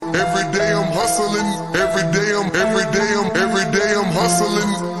Every day I'm hustling. Every day I'm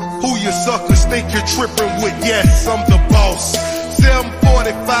hustling. Who you suckers think you're tripping with? Yes, I'm the boss.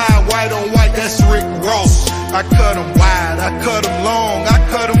 745, white on white, that's Rick Ross. I cut them wide, I cut them long, I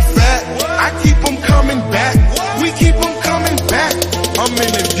cut them fat. I keep them coming back, we keep them coming back. I'm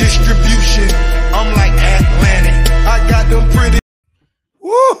in the distribution, I'm like Atlantic. I got them pretty.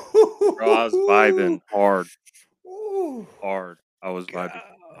 Bro, I was vibing hard. I was vibing.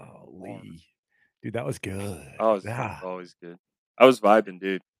 Golly. Dude, that was good. It's always good. I was vibing,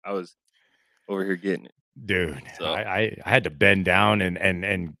 dude. I was over here getting it. Dude, So. I had to bend down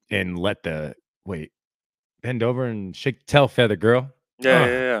and let the bend over and shake the tail feather, girl.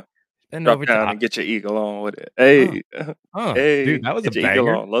 Yeah. Bend Drop over down and get your eagle on with it. Hey, hey, dude, that was a get your eagle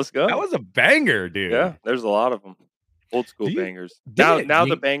banger. on. Let's go. That was a banger, dude. Yeah, there's a lot of them. Old school bangers. Now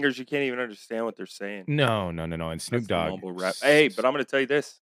the bangers, you can't even understand what they're saying. No. And Snoop Dogg. Mumble rap. Hey, but I'm gonna tell you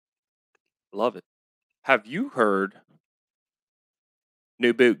this. Love it. Have you heard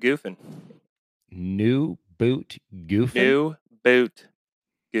New Boot Goofing? New Boot Goofing? New Boot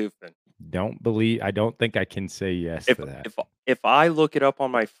Goofing. I don't think I can say yes to that. If I look it up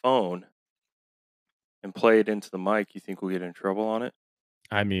on my phone and play it into the mic, you think we'll get in trouble on it?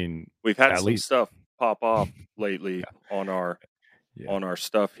 I mean, we've had some stuff pop off lately on our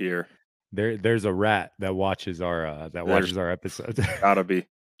stuff here. There's a rat that watches our episodes. Gotta be.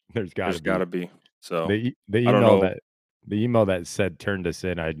 There's gotta be. So the email that said turned us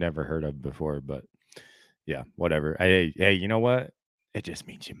in, I'd never heard of before, but yeah, whatever. Hey, you know what? It just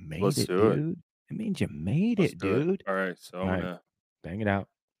means you made it, dude. It means you made it, dude. All right, so I'm gonna bang it out.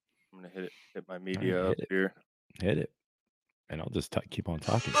 I'm gonna hit my media up here. Hit it, and I'll just keep on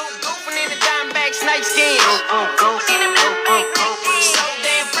talking.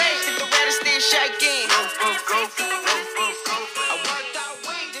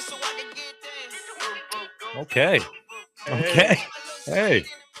 Okay. Hey.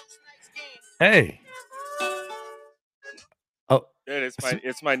 Oh, dude,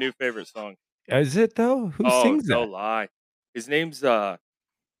 it's my new favorite song. Is it though? Who sings that? No lie. His name's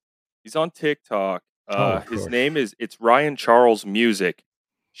he's on TikTok. His name it's Ryan Charles Music.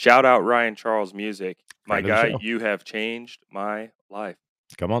 Shout out Ryan Charles Music. My guy, you have changed my life.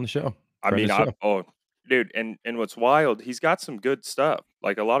 Come on the show. I mean, dude, and what's wild, he's got some good stuff,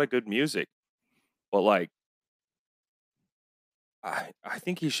 like a lot of good music. But like I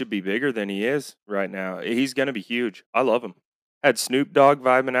think he should be bigger than he is right now. He's gonna be huge. I love him. Had Snoop Dogg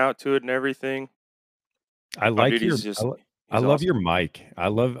vibing out to it and everything. I like I love your mic. I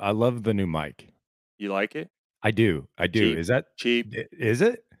love the new mic. You like it? I do. Cheap. Is that cheap? Is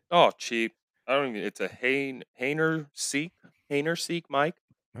it? Oh, cheap. I don't even. It's a Hainer Seek mic.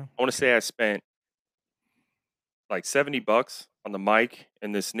 Oh, I want to say I spent like $70 on the mic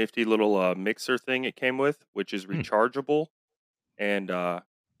and this nifty little mixer thing it came with, which is rechargeable, and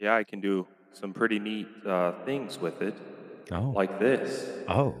yeah, I can do some pretty neat things with it. Oh, like this.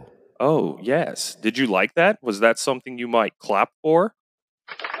 Oh, yes. Did you like that? Was that something you might clap for?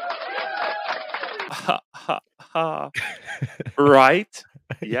 Right?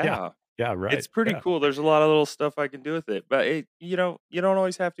 Yeah. Yeah, right. It's pretty cool. There's a lot of little stuff I can do with it, but you don't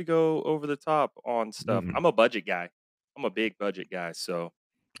always have to go over the top on stuff. I'm a budget guy. I'm a big budget guy. So,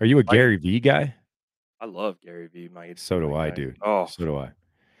 are you a Gary Vee guy? I love Gary Vee. So do I, dude. Oh, so do I.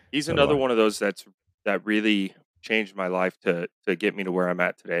 He's another one of those that really changed my life to get me to where I'm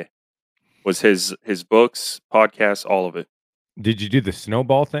at today. Was his books, podcasts, all of it. Did you do the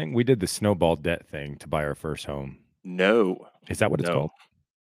snowball thing? We did the snowball debt thing to buy our first home. No. Is that what it's called?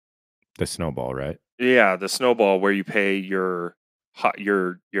 The snowball, right? Yeah, the snowball where you pay your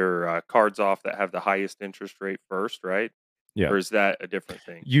cards off that have the highest interest rate first, right? Yeah. Or is that a different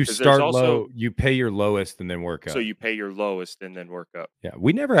thing? You start low, you pay your lowest and then work up. So you pay your lowest and then work up. Yeah,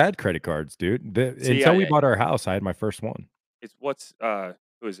 we never had credit cards, dude. Until we bought our house, I had my first one. It's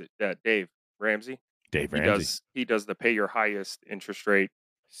who is it? Dave Ramsey. Dave Ramsey. He does the pay your highest interest rate.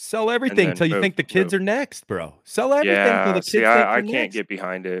 Sell everything until you think the kids are next, bro. Sell everything until the kids think I can't get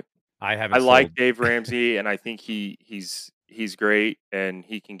behind it. I like Dave Ramsey, and I think he's great, and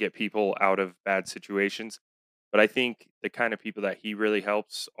he can get people out of bad situations. But I think the kind of people that he really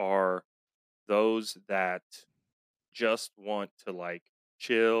helps are those that just want to like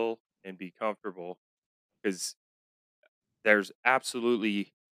chill and be comfortable, because there's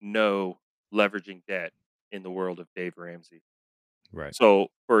absolutely no leveraging debt in the world of Dave Ramsey. Right. So,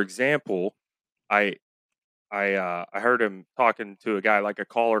 for example, I heard him talking to a guy, like a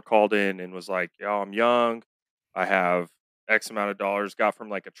caller called in and was like, "Yo, I'm young. I have X amount of dollars, got from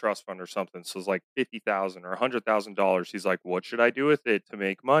like a trust fund or something. So it's like 50,000 or $100,000. He's like, what should I do with it to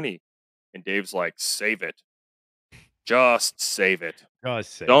make money? And Dave's like, save it. Just save it.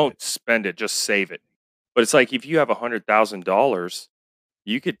 Just save Don't it. spend it. Just save it. But it's like if you have $100,000,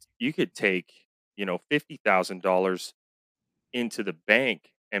 you could take, $50,000 into the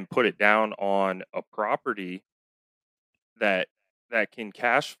bank and put it down on a property that can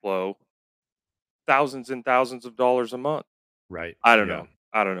cash flow thousands and thousands of dollars a month. Right. I don't Yeah. know.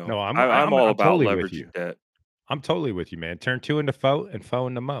 I don't know. No, I'm all I'm about totally with you. leveraging debt. I'm totally with you, man. Turn 2 into foe and foe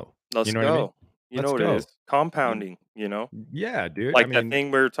into mo. Let's You know what I mean? go. You know Let's what it go. is? Compounding, Yeah, dude. I Like that mean,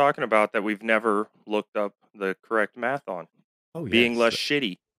 thing we were talking about that we've never looked up the correct math on. oh Being yes, less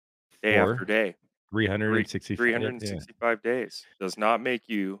shitty day after for day. 365. Yeah. 365 days does not make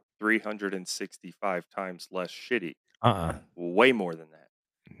you 365 times less shitty. Uh-uh. Way more than that.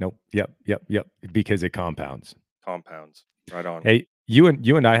 Nope. Yep. Because it compounds. Compounds. Right on. Hey, you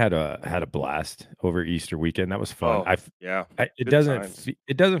and I had a blast over Easter weekend. That was fun. Oh, yeah. It Good doesn't times.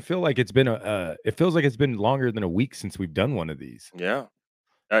 it doesn't feel like it's been it feels like it's been longer than a week since we've done one of these. Yeah.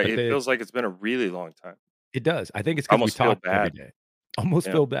 But It feels like it's been a really long time. it does. I think it's I because we almost feel talk every bad. day. Almost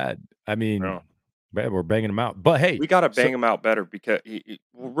Yeah. feel bad. I mean, No. man, we're banging them out. But hey, We got to so bang them out better because,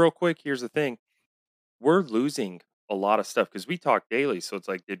 real quick, here's the thing. We're losing a lot of stuff because we talk daily. So it's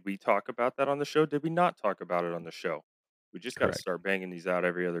like, did we talk about that on the show? Did we not talk about it on the show? We just got to correct. start banging these out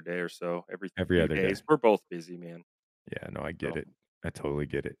every other day or so, every Every few other day. days. We're both busy, man. Yeah, no, I get So it. I totally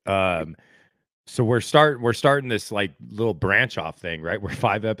get it. So we're starting this like little branch off thing, right? We're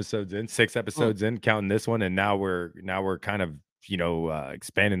 5 episodes in, 6 episodes in, counting this one, and now we're kind of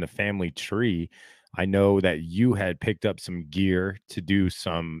expanding the family tree. I know that you had picked up some gear to do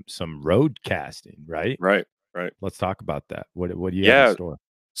some road casting, right? right. Let's talk about that. What do you have in Yeah. store?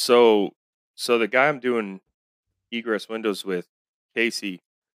 So the guy I'm doing egress windows with, Casey,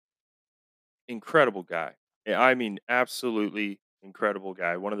 incredible guy. I mean, absolutely incredible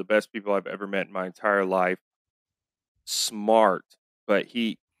guy. One of the best people I've ever met in my entire life. Smart, but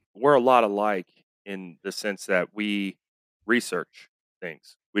we're a lot alike in the sense that we research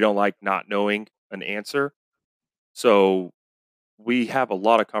things. We don't like not knowing an answer. So we have a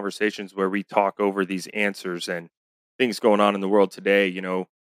lot of conversations where we talk over these answers and things going on in the world today.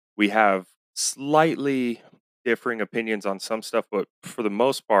 We have slightly differing opinions on some stuff, but for the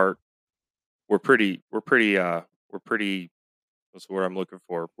most part, we're pretty, what's the word I'm looking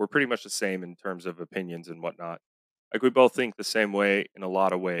for? We're pretty much the same in terms of opinions and whatnot. Like we both think the same way in a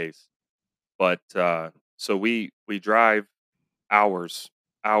lot of ways. But so we drive hours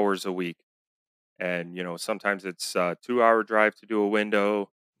a week, and sometimes it's a 2 hour drive to do a window,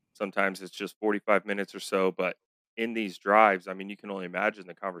 sometimes it's just 45 minutes or so. But in these drives, I mean, you can only imagine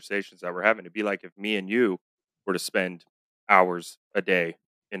the conversations that we're having. To be like if me and you were to spend hours a day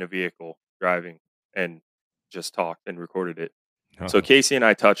in a vehicle driving and just talked and recorded it. So Uh-oh. Casey and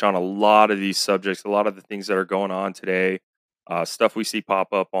I touch on a lot of these subjects, a lot of the things that are going on today, stuff we see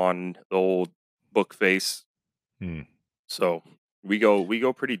pop up on the old book face. Hmm. So we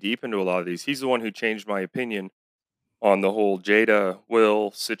go pretty deep into a lot of these. He's the one who changed my opinion on the whole Jada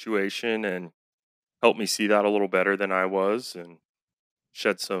Will situation and helped me see that a little better than I was and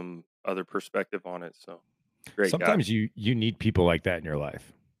shed some other perspective on it. So great guy. Sometimes you need people like that in your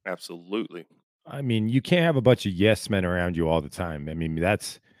life. Absolutely. I mean, you can't have a bunch of yes men around you all the time. I mean,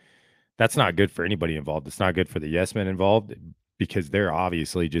 that's not good for anybody involved. It's not good for the yes men involved because they're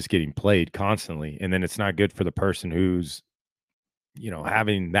obviously just getting played constantly. And then it's not good for the person who's,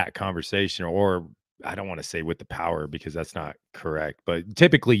 having that conversation, or I don't want to say with the power because that's not correct. But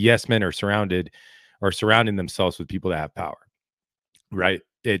typically yes men are surrounding themselves with people that have power. Right?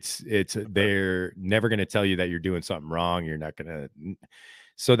 It's they're never going to tell you that you're doing something wrong. You're not going to.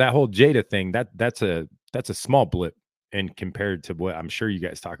 So that whole Jada thing, that's a small blip, and compared to what I'm sure you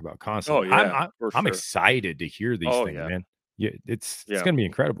guys talk about Oh constantly. yeah, for I'm sure. excited to hear these Oh things, yeah, man. Yeah, it's yeah. gonna be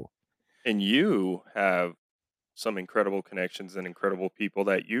incredible. And you have some incredible connections and incredible people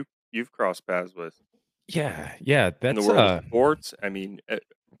that you've crossed paths with Yeah, in the that's world of sports. I mean, at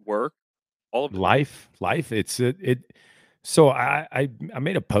work, all of it. life. It's it. So I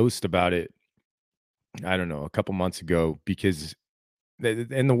made a post about it. I don't know, a couple months ago, because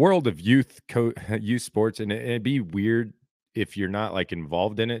in the world of youth sports, and it'd be weird if you're not like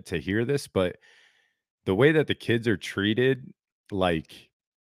involved in it to hear this, but the way that the kids are treated, like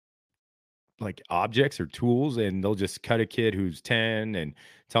objects or tools, and they'll just cut a kid who's 10 and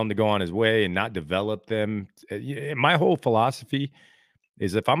tell him to go on his way and not develop them. My whole philosophy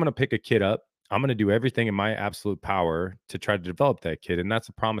is, if I'm going to pick a kid up, I'm going to do everything in my absolute power to try to develop that kid. And that's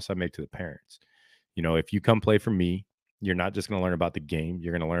a promise I make to the parents. If you come play for me, You're not just going to learn about the game.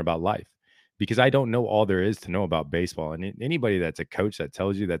 You're going to learn about life, because I don't know all there is to know about baseball. And anybody that's a coach that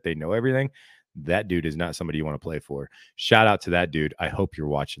tells you that they know everything, that dude is not somebody you want to play for. Shout out to that dude. I hope you're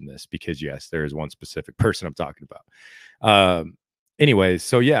watching this, because yes, there is one specific person I'm talking about. Anyways,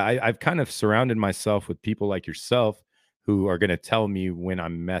 so yeah, I've kind of surrounded myself with people like yourself who are going to tell me when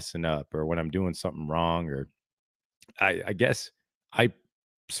I'm messing up or when I'm doing something wrong. Or I guess I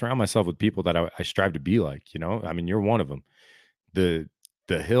surround myself with people that I strive to be like, you know. I mean, you're one of them. The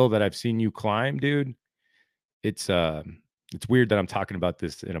hill that I've seen you climb, dude, it's weird that I'm talking about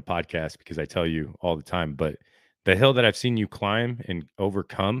this in a podcast, because I tell you all the time, but the hill that I've seen you climb and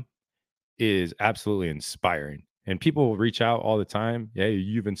overcome is absolutely inspiring. And people will reach out all the time. Yeah,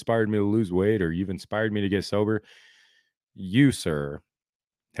 you've inspired me to lose weight, or you've inspired me to get sober. You, sir,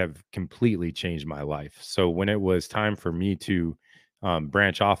 have completely changed my life. So when it was time for me to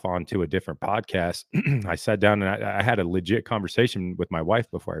branch off onto a different podcast, I sat down and I had a legit conversation with my wife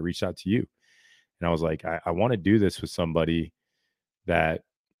before I reached out to you. And I was like, I want to do this with somebody that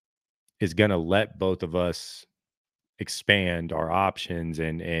is going to let both of us expand our options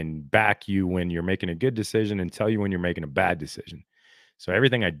and back you when you're making a good decision and tell you when you're making a bad decision. So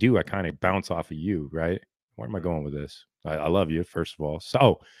everything I do, I kind of bounce off of you, right? Where am I going with this? I love you, first of all.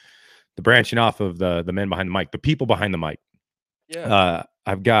 So the branching off of the men behind the mic, the people behind the mic. Yeah.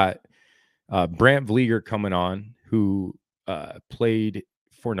 I've got Brant Vlieger coming on, who played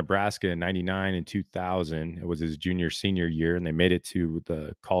for Nebraska in 99 and 2000. It was his senior year, and they made it to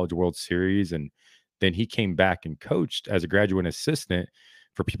the College World Series. And then he came back and coached as a graduate assistant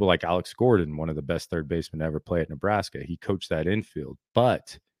for people like Alex Gordon, one of the best third basemen to ever play at Nebraska. He coached that infield,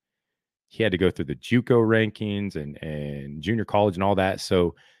 but he had to go through the JUCO rankings and junior college and all that.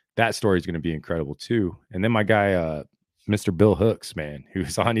 So that story is going to be incredible too. And then my guy, Mr. Bill Hooks, man,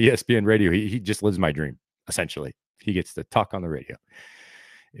 who's on ESPN radio, he just lives my dream, essentially. He gets to talk on the radio,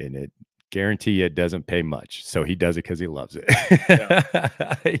 and it guarantee it doesn't pay much. So he does it because he loves it.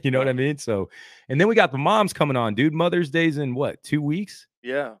 Yeah. You know what I mean? So, and then we got the moms coming on, dude. Mother's Day's in what, 2 weeks?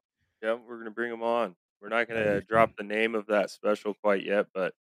 Yeah. Yeah. We're going to bring them on. We're not going to drop the name of that special quite yet,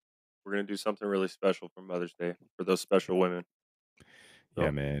 but we're going to do something really special for Mother's Day for those special women. So,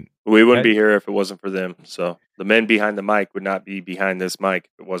 yeah, man. We wouldn't be here if it wasn't for them. So the men behind the mic would not be behind this mic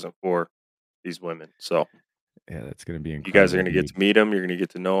if it wasn't for these women. So yeah, that's going to be incredible. You guys are going to get to meet them. You're going to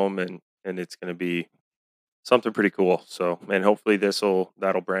get to know them, and it's going to be something pretty cool. So, and hopefully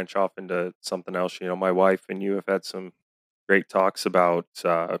that'll branch off into something else. You know, my wife and you have had some great talks about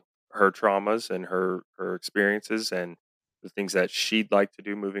her traumas and her experiences and the things that she'd like to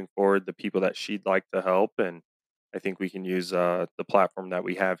do moving forward, the people that she'd like to help. And I think we can use the platform that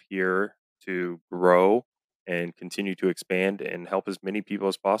we have here to grow and continue to expand and help as many people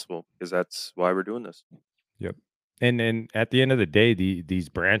as possible, because that's why we're doing this. Yep. And then at the end of the day, these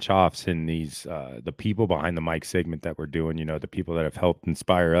branch offs and these the people behind the mic segment that we're doing, you know, the people that have helped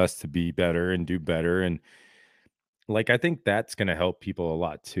inspire us to be better and do better. And like, I think that's going to help people a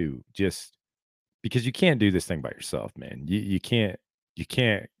lot too, just because you can't do this thing by yourself, man. You can't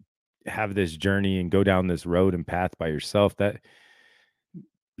have this journey and go down this road and path by yourself.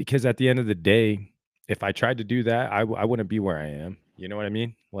 Because at the end of the day, if I tried to do that, I wouldn't be where I am. You know what I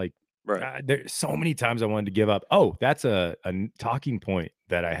mean? Like, right. There's so many times I wanted to give up. Oh, that's a talking point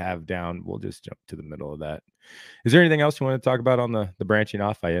that I have down. We'll just jump to the middle of that. Is there anything else you want to talk about on the branching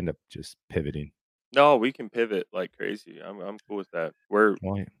off? I end up just pivoting. No, we can pivot like crazy. I'm cool with that.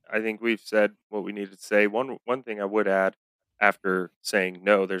 I think we've said what we needed to say. One thing I would add, after saying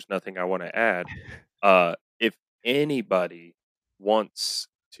no, there's nothing I want to add. If anybody wants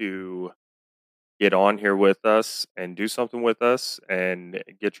to get on here with us and do something with us and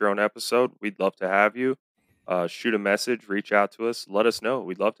get your own episode, we'd love to have you. Shoot a message, reach out to us, let us know.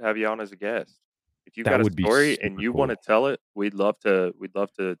 We'd love to have you on as a guest. If you've got a story and you want to tell it, we'd love to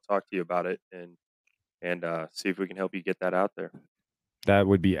talk to you about it and see if we can help you get that out there. That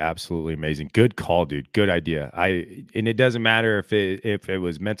would be absolutely amazing. Good call, dude. Good idea. And it doesn't matter if it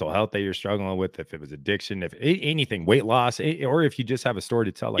was mental health that you're struggling with, if it was addiction, if anything, weight loss, or if you just have a story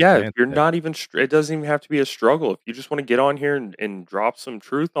to tell. Like, yeah, if you're not even, it doesn't even have to be a struggle. If you just want to get on here and drop some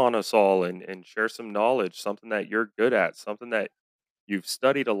truth on us all and share some knowledge, something that you're good at, something that you've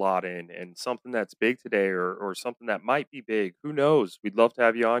studied a lot in, and something that's big today, or something that might be big, who knows? We'd love to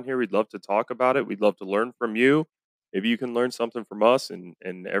have you on here. We'd love to talk about it. We'd love to learn from you. Maybe you can learn something from us,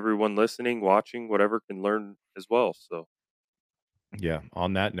 and everyone listening, watching, whatever, can learn as well. So, yeah,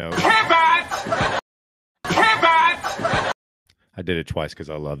 on that note, I did it twice because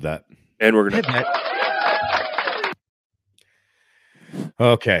I love that. And we're going to...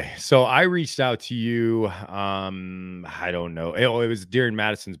 Okay, so I reached out to you. I don't know. It was during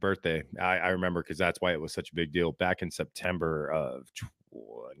Madison's birthday. I remember because that's why it was such a big deal back in September of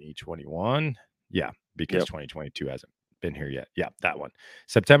 2021. Yeah, because Yep. 2022 hasn't been here yet. Yeah, that one.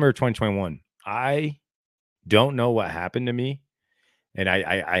 September of 2021. I don't know what happened to me, and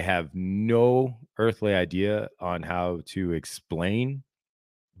I have no earthly idea on how to explain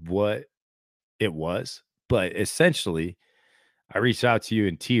what it was, but essentially I reached out to you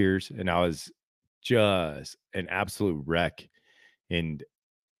in tears and I was just an absolute wreck. And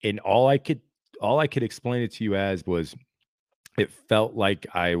and all I could explain it to you as was it felt like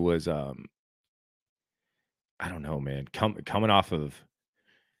I was I don't know, man, coming off of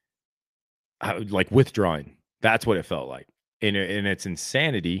like withdrawing. That's what it felt like. And it's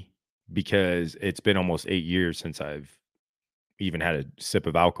insanity because it's been almost 8 years since I've even had a sip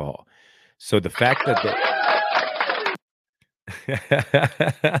of alcohol. So the fact that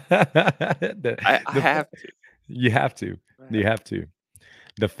I the have to. you have to. I You have have to.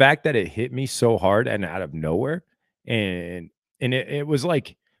 The fact that it hit me so hard and out of nowhere, and it was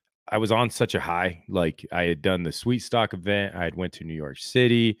like I was on such a high, like, I had done the Sweet Stock event, I had went to New York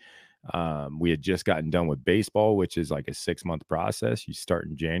City, we had just gotten done with baseball, which is like a 6-month process. You start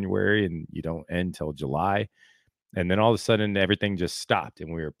in January and you don't end till July, and then all of a sudden, everything just stopped,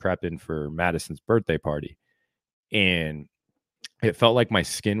 and we were prepping for Madison's birthday party, and it felt like my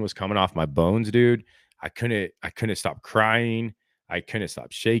skin was coming off my bones, dude. I couldn't stop crying. I couldn't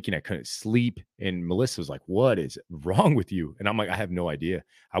stop shaking. I couldn't sleep. And Melissa was like, "What is wrong with you?" And I'm like, "I have no idea."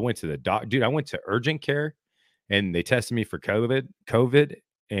 I went to the doc, dude. I went to urgent care and they tested me for COVID,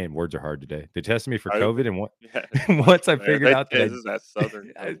 and words are hard today. They tested me for COVID, COVID. and what Yeah, like once I man, figured out that this is that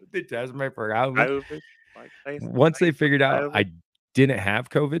Southern COVID. they tested me for COVID. COVID, like Once they figured out COVID. I didn't have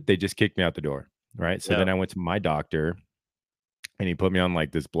COVID, they just kicked me out the door. Right. So Yeah, then I went to my doctor and he put me on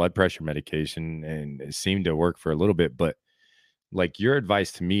like this blood pressure medication and it seemed to work for a little bit, but like your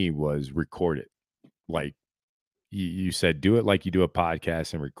advice to me was record it. Like you said, do it like you do a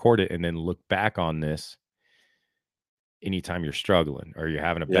podcast and record it and then look back on this anytime you're struggling or you're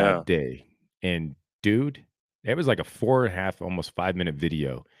having a yeah, bad day. And dude, it was like a 4.5, almost 5 minute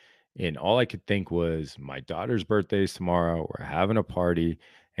video. And all I could think was, my daughter's birthday is tomorrow. We're having a party.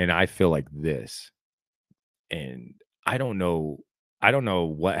 And I feel like this. And I don't know. I don't know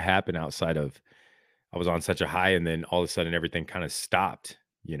what happened outside of I was on such a high and then all of a sudden everything kind of stopped,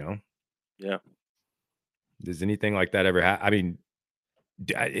 you know? yeah. Does anything like that ever happen? I mean,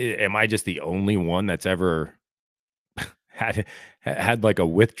 am I just the only one that's ever had had like a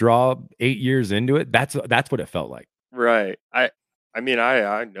withdrawal 8 years into it? That's what it felt like. Right. I mean,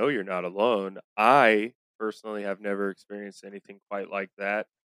 I know you're not alone. I personally have never experienced anything quite like that.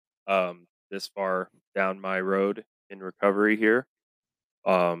 This far down my road in recovery here.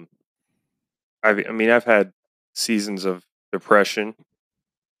 Um, I mean, I've had seasons of depression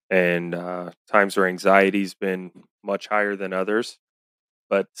and times where anxiety's been much higher than others.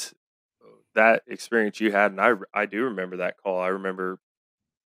 But that experience you had, and I do remember that call. I remember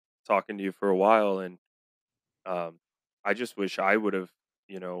talking to you for a while, and um, I just wish I would have,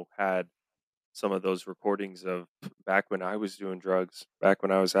 had some of those recordings of back when I was doing drugs, back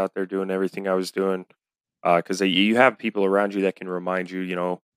when I was out there doing everything I was doing. Because you have people around you that can remind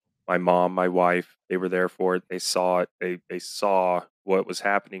you. My mom, my wife, they were there for it. They saw it. They saw what was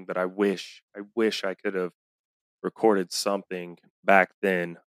happening. But I wish I could have recorded something back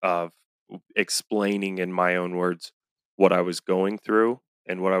then of explaining in my own words what I was going through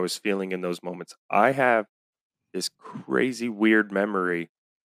and what I was feeling in those moments. I have this crazy weird memory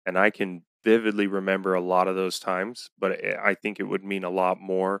and I can vividly remember a lot of those times, but I think it would mean a lot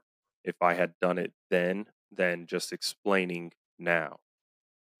more if I had done it then than just explaining now.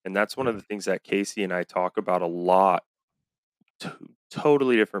 And that's one of Yeah. the things that Casey and I talk about a lot.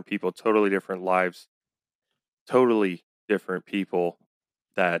 Totally different people, totally different lives, totally different people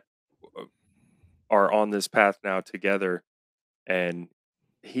that uh, are on this path now together. And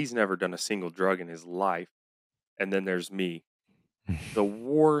he's never done a single drug in his life. And then there's me. The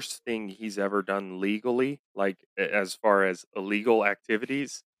worst thing he's ever done legally, like as far as illegal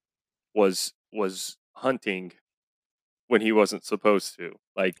activities, was hunting when he wasn't supposed to.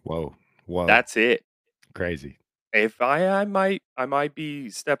 Like Whoa. Whoa. that's it. Crazy. If I might be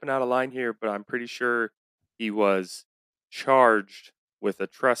stepping out of line here, but I'm pretty sure he was charged with a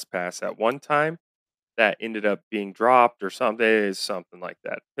trespass at one time that ended up being dropped or something like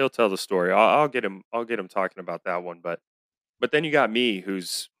that. He'll tell the story. I'll get him. I'll get him talking about that one. But then you got me,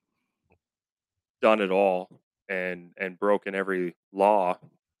 who's done it all and broken every law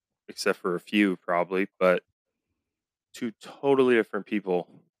except for a few probably. But two totally different people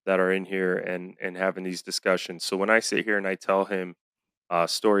that are in here and having these discussions. So when I sit here and I tell him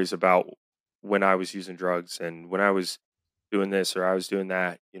stories about when I was using drugs and when I was doing this or I was doing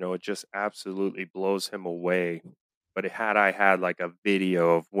that, it just absolutely blows him away. But had I had like a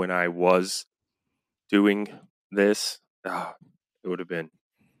video of when I was doing this, it would have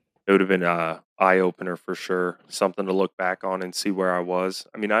been a eye opener for sure. Something to look back on and see where I was.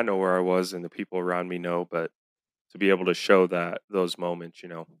 I mean, I know where I was, and the people around me know, but to be able to show those moments,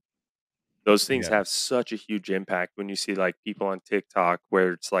 those things Yeah. have such a huge impact when you see like people on TikTok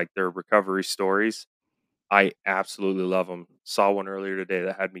where it's like their recovery stories. I absolutely love them. Saw one earlier today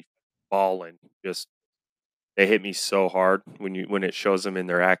that had me bawling. Just they hit me so hard when it shows them in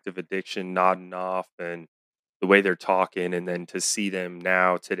their active addiction, nodding off, and the way they're talking, and then to see them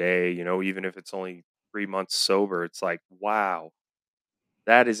now today, even if it's only 3 months sober, it's like, wow,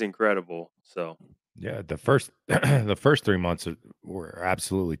 that is incredible. So Yeah, the first the first 3 months were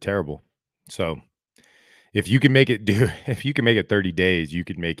absolutely terrible. So, if you can make it do if you can make it 30 days, you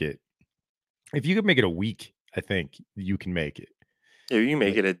could make it if you could make it a week, I think you can make it. yeah, you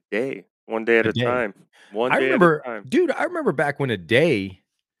make Like, it a day, one day at a a day. time, one day at a time. Dude, I remember back when a day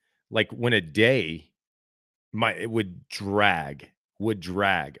when a day it would drag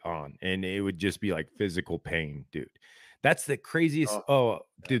on, and it would just be like physical pain, dude. That's the craziest. Oh, Oh,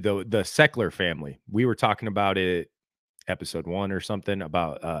 yeah. dude, the Seckler family. We were talking about it episode 1 or something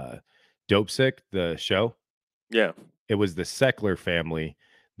about Dope Sick, the show. Yeah. It was the Seckler family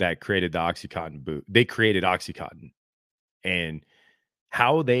that created the OxyContin boot. They created OxyContin, and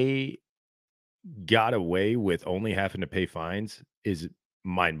how they got away with only having to pay fines is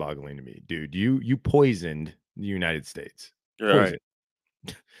mind-boggling to me, dude. You poisoned the United States. You're Poison.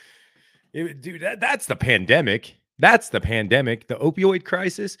 right. Dude, that's the pandemic. That's the pandemic. The opioid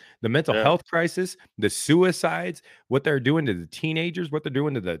crisis, the mental Yeah. health crisis, the suicides, what they're doing to the teenagers, what they're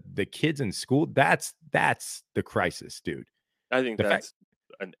doing to the kids in school. That's the crisis, dude. I think The fact that's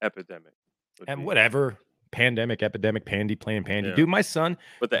an epidemic would and be. whatever pandemic, epidemic, pandy, playing pandy. Yeah. Dude, my son,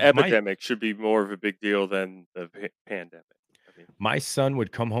 But the my epidemic should be more of a big deal than the pandemic. I mean, my son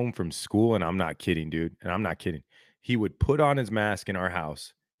would come home from school, and I'm not kidding, dude. And I'm not kidding. He would put on his mask in our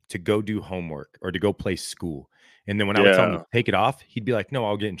house to go do homework or to go play school. And then when I would tell him to yeah. take it off, he'd be like, "No,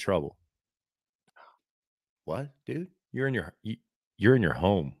 I'll get in trouble." What, dude? You're in your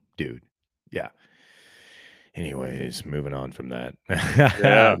home, dude. Yeah. Anyways, moving on from that.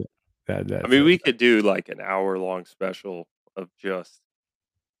 Yeah. I That's mean, we could do like an hour-long special of just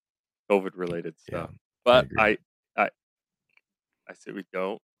COVID-related yeah, stuff, I but agree. I say we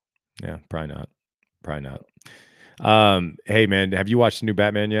don't. Yeah, probably not. Probably not. Hey man, have you watched the new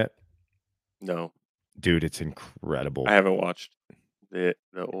Batman yet? No, Dude, it's incredible. I haven't watched the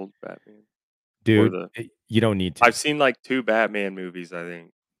old Batman or Dude, you don't need to. I've seen like 2 Batman movies, I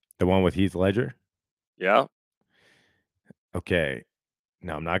think. The one with Heath Ledger? Yeah. Okay.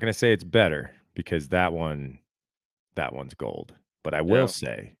 Now, I'm not gonna say it's better because that one's gold, but I will Yeah.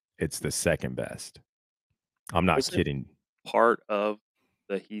 say it's the second best. I'm not Wasn't kidding. part of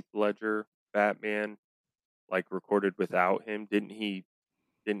the Heath Ledger Batman like recorded without him? Didn't he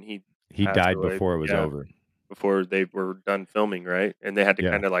He pass died away? before it was Yeah, over. before they were done filming, right? And they had to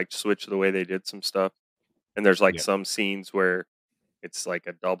Yeah, kind of like switch the way they did some stuff. And there's like yeah. some scenes where it's like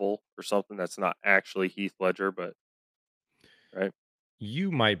a double or something that's not actually Heath Ledger, but right?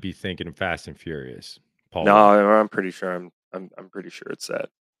 You might be thinking of Fast and Furious, Paul No, Walker. I'm pretty sure I'm pretty sure it's that.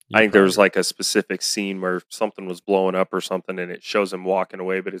 I You think there was probably like a specific scene where something was blowing up or something, and it shows him walking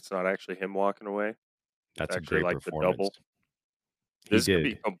away, but it's not actually him walking away. It's that's a actually great like the performance. double. He This could be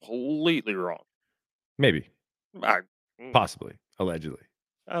did. completely wrong. Maybe. I, Possibly. Allegedly.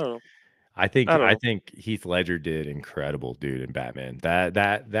 I don't know. I I don't know. think Heath Ledger did incredible, dude, in Batman.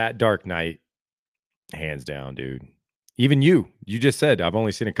 That Dark Knight, hands down, dude. Even you just said I've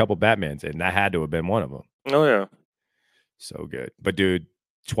only seen a couple Batmans, and that had to have been one of them. Oh yeah, So good. But dude,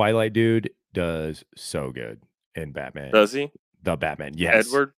 Twilight dude does so good in Batman. does he? The Batman, yes.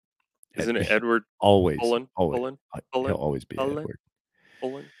 Edward? Isn't it Edward Always. Cullen? Always. Cullen? He'll Cullen? always be Cullen? Edward.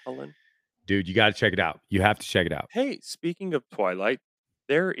 Cullen? Dude, you got to check it out. You have to check it out. Hey, speaking of Twilight,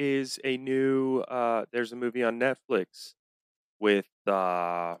 there is a new there's a movie on Netflix with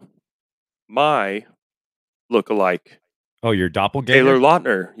my lookalike, Oh, your doppelganger? Taylor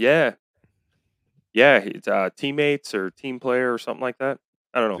Lautner. Yeah. Yeah, it's teammates or team player or something like that.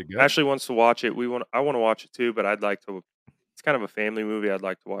 I don't Is know. it good? Ashley wants to watch it. I want to watch it too, but I'd like to it's kind of a family movie. I'd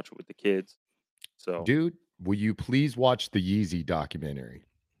like to watch it with the kids. So, Dude, will you please watch the Yeezy documentary?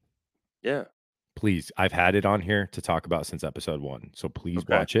 yeah. Please. I've had it on here to talk about since episode 1. So please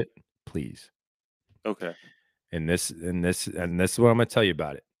Okay. watch it. Please. Okay. And this is what I'm gonna tell you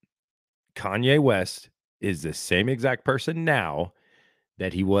about it. Kanye West is the same exact person now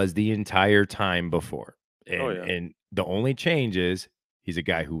that he was the entire time before. Oh, And yeah. the only change is he's a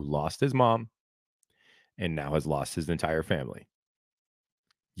guy who lost his mom and now has lost his entire family.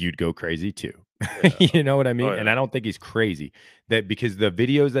 You'd go crazy too. Yeah. You know what I Oh, mean? And yeah. I don't think he's crazy. That because the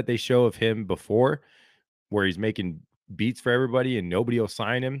videos that they show of him before where he's making beats for everybody and nobody will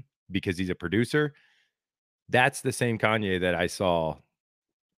sign him because he's a producer, that's the same Kanye that I saw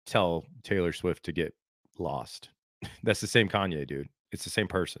tell Taylor Swift to get lost. That's the same Kanye, dude. It's the same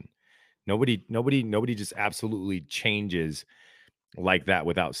person. Nobody just absolutely changes like that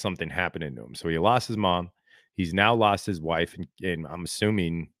without something happening to him. So he lost his mom. He's now lost his wife, and I'm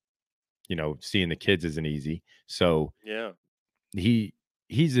assuming, seeing the kids isn't easy. So Yeah.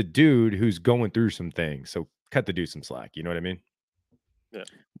 he's a dude who's going through some things. So cut the dude some slack. You know what I mean? Yeah.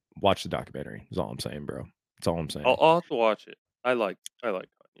 Watch the documentary. Is all I'm saying, bro. That's all I'm saying. I'll have to watch it. I like Kanye.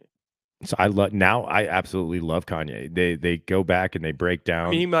 So I absolutely love Kanye. They go back and they break I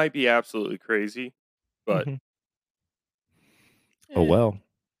mean, he down. might be absolutely crazy, but Mhm. Oh well,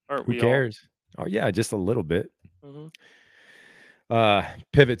 aren't who we all? cares? Oh yeah, just a little bit. Mhm.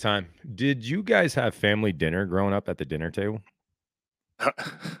 Pivot time. Did you guys have family dinner growing up at the dinner table?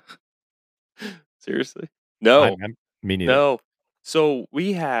 Seriously? I No. Me neither. No. So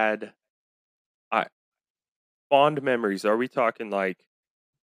we had I fond memories. Are we talking like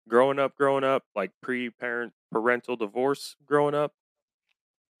growing up, like pre-parent parental divorce growing up?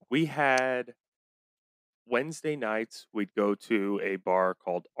 We had Wednesday nights we'd go to a bar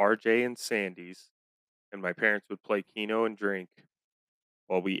called RJ and Sandy's, and my parents would play Keno and drink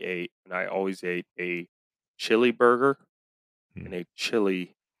while we ate, and I always ate a chili burger Hmm. and a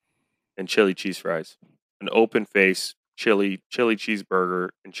chili cheese fries. An open face chili cheeseburger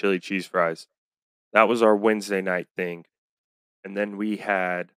and chili cheese fries. That was our Wednesday night thing. And then we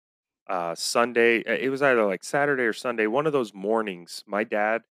had Sunday. It was either like Saturday or Sunday. One of those mornings. My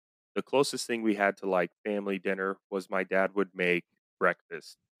dad. The closest thing we had to like family dinner was my dad would make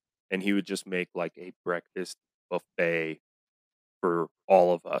breakfast, and he would just make like a breakfast buffet for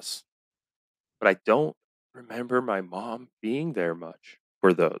all of us. But I don't remember my mom being there much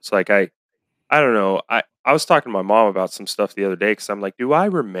for those. Like I don't know. I was talking to my mom about some stuff the other day because I'm like, do I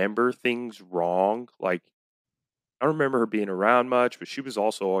remember things wrong? Like I don't remember her being around much, but she was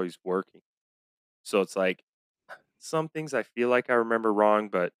also always working. So it's like some things I feel like I remember wrong,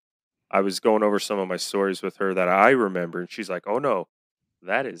 but I was going over some of my stories with her that I remember, and she's like, "Oh no,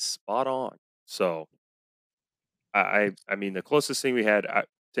 that is spot on." So I mean, the closest thing we had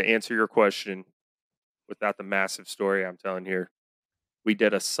to answer your question without the massive story I'm telling here, we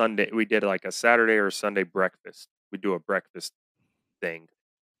did like a Saturday or a Sunday breakfast. We do a breakfast thing.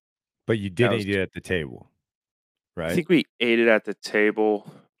 But you That didn't was eat it at the table, I right? think we ate it at the table.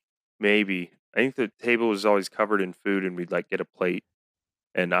 Maybe. I think the table was always covered in food and we'd like get a plate,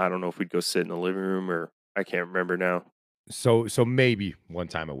 and I don't know if we'd go sit in the living room or I can't remember now. So maybe one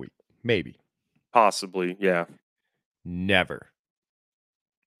time a week. Maybe. Possibly, yeah. Never.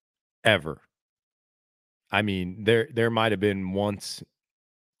 Ever. I mean, there might have been once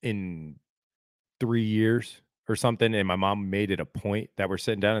in 3 years or something, and my mom made it a point that we're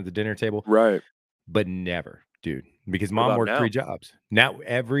sitting down at the dinner table, Right. but never, dude, because What mom about worked 3 now? jobs. Now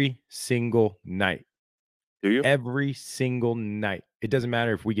every single night, Do you? every single night, it doesn't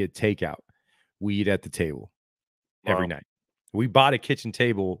matter if we get takeout, we eat at the table every Wow. night. We bought a kitchen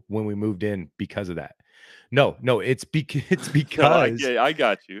table when we moved in because of that. No, it's No, I because get I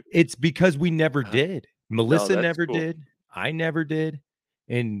got you. we never did. No, Melissa that's never cool. did. I never did.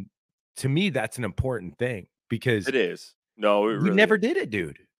 And to me, that's an important thing because It is. No, it we really never is. did it,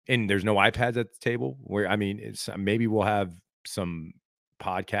 dude. And there's no iPads at the table where I mean, it's maybe we'll have some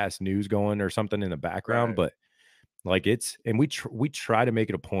podcast news going or something in the background, Right. but like it's and we try to make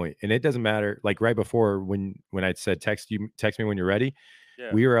it a point, and it doesn't matter. Like right before when I said text me when you're ready,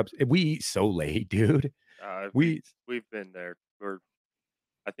 Yeah. we were up. We eat so late, dude. We've We we've been there.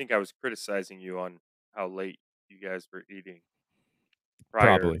 I think I was criticizing you on how late you guys were eating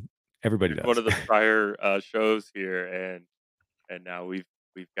prior probably everybody in one does. of the prior shows here, and now we've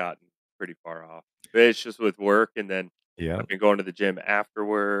gotten pretty far off. But it's just with work, and then Yeah, I've been going to the gym after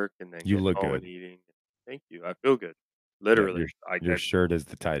work, and then you getting look home and good. eating. Thank you. I feel good. Yeah, Literally, your shirt is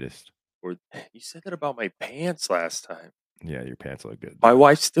the tightest. or you said that about my pants last time. Yeah, your pants look good, My dude.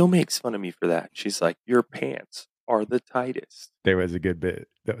 wife still makes fun of me for that. She's like, "Your pants are the tightest." There was a good bit.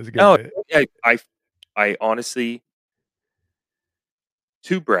 That was a good No, bit. I honestly,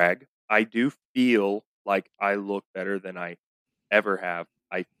 to brag, I do feel like I look better than I ever have.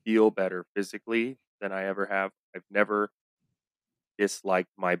 I feel better physically than I ever have. I've never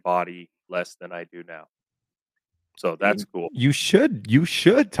disliked my body less than I do now. So that's cool. You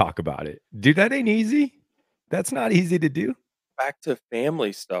should talk about it. Dude, that ain't easy. That's not easy to do. Back to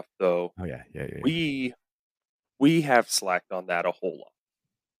family stuff though. Oh, yeah. We have slacked on that a whole lot.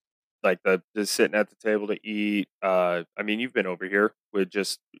 Like the sitting at the table to eat. I mean, you've been over here with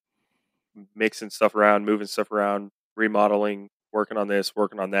just mixing stuff around, moving stuff around, remodeling, working on this,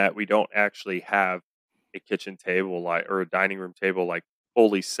 working on that. We don't actually have a kitchen table like or a dining room table like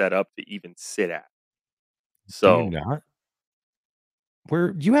fully set up to even sit at. Do you So not?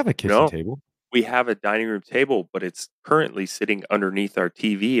 Where you have a kitchen no, table? we have a dining room table, but it's currently sitting underneath our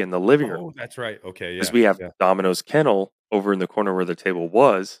TV in the living room Oh, that's right. Okay, because yeah, we have yeah. Domino's Kennel over in the corner where the table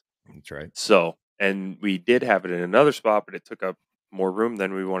was. That's right. So, and we did have it in another spot, but it took up more room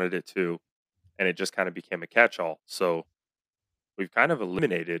than we wanted it to, and it just kind of became a catch-all. So we've kind of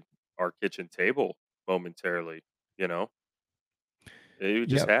eliminated our kitchen table momentarily, you know? We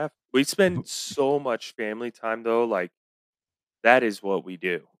just Yeah. have. We spend so much family time though, like that is what we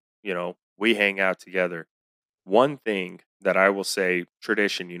do. You know, we hang out together. One thing that I will say,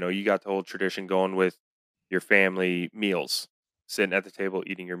 tradition, you got the whole tradition going with your family meals, sitting at the table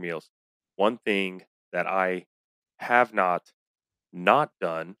eating your meals. One thing that I have not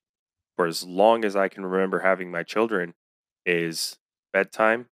done for as long as I can remember having my children is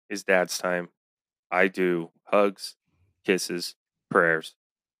bedtime is dad's time. I do hugs, kisses, prayers,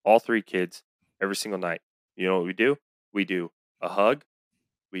 all three kids every single night. You know what we do? We do a hug,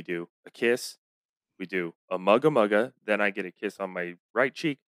 we do a kiss, we do a mugga mugga. Then I get a kiss on my right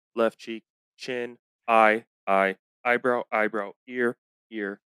cheek, left cheek, chin, eye, eyebrow, eyebrow, ear,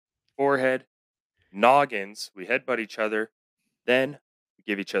 forehead, noggins. We headbutt each other. Then we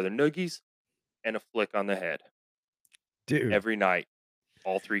give each other noogies and a flick on the head Dude, every night.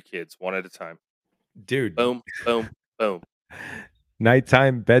 All three kids, one at a time. dude. Boom, boom, boom.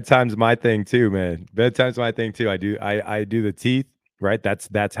 Nighttime, bedtime's my thing too, man. Bedtime's my thing too. I do the teeth, right?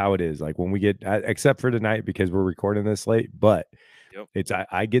 That's how it is. Like when we get except for tonight because we're recording this late, but Yep. it's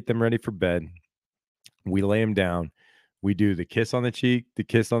I get them ready for bed. We lay them down. We do the kiss on the cheek, a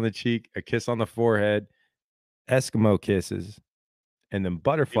kiss on the forehead, Eskimo kisses, and then Yeah,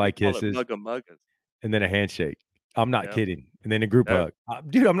 butterfly we call it kisses, mugga muggas. and then a handshake. I'm not Yeah. kidding. And then a group Yeah.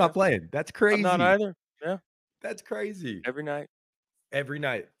 hug. Dude, I'm Yeah. not playing. That's I'm not crazy. either. Yeah. That's crazy. Every night. Every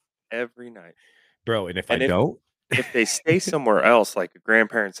night. Every night. Bro, and if And I don't, if they stay somewhere else, like a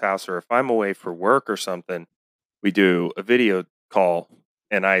grandparent's house, or if I'm away for work or something, we do a video call,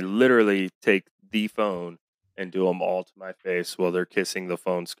 and I literally take the phone and do them all to my face while they're kissing the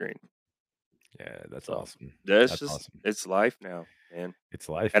phone screen. yeah, that's So awesome. that's That's just awesome. it's life now, man. It's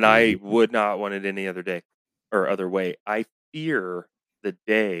life, And I dude. would not want it any other day or other way. I fear the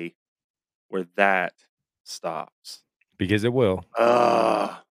day where that stops. Because it will.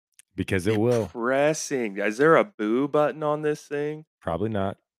 Ah, Because it will. depressing. Is there a boo button on this thing? Probably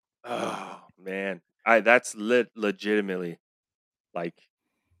not. Oh man, that's legitimately like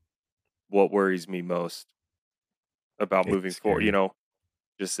what worries me most about moving It's forward. scary.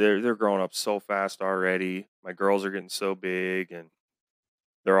 Just they're growing up so fast already. My girls are getting so big, and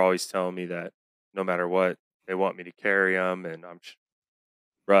they're always telling me that no matter what, they want me to carry them, and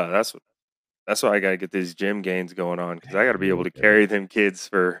bruh, that's why I gotta get these gym gains going on because I got to be able to carry them kids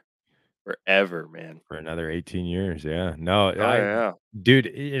for forever, man. For another 18 years. Yeah. No, Oh yeah. dude,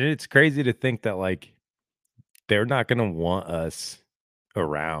 it's crazy to think that like they're not going to want us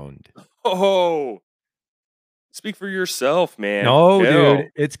around. Oh, speak for yourself, man. No, No,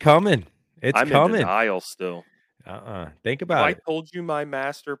 dude, it's coming. It's I'm in coming. denial still. Think Have about I it. told you my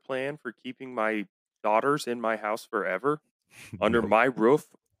master plan for keeping my daughters in my house forever, under No, my roof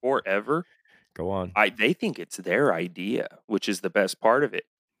forever? go on. They think it's their idea, which is the best part of it.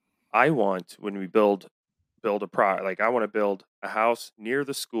 I want when we build a like I want to build a house near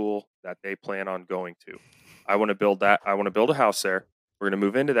the school that they plan on going to. I want to build that. I want to build a house there. We're going to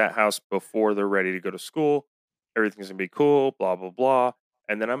move into that house before they're ready to go to school. Everything's going to be cool, blah blah blah.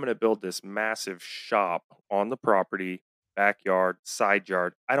 And then I'm going to build this massive shop on the property, backyard, side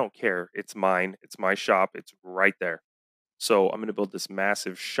yard. I don't care. It's mine. It's my shop. It's right there. So I'm going to build this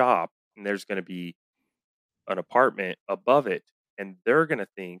massive shop, and there's going to be an apartment above it, and they're going to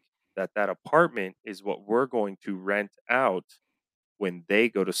think that that apartment is what we're going to rent out when they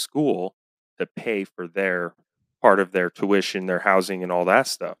go to school to pay for their part of their tuition, their housing, and all that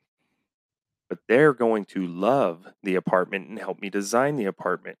stuff. But they're going to love the apartment and help me design the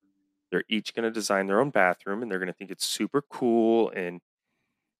apartment. They're each going to design their own bathroom, and they're going to think it's super cool. And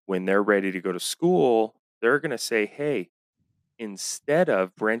when they're ready to go to school, they're going to say, hey, instead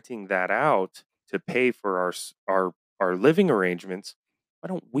of renting that out to pay for our living arrangements, why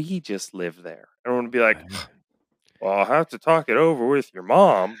don't we just live there? I don't want to be like, well, I'll have to talk it over with your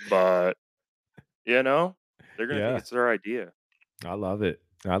mom, but they're gonna think Yeah. it's their idea. I love it.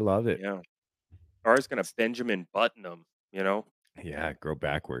 I love it. Yeah. Or I was gonna Benjamin Button them, Yeah, grow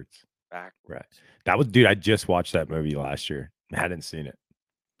backwards. Right. backwards. That was dude, I just watched that movie last year. Hadn't seen it.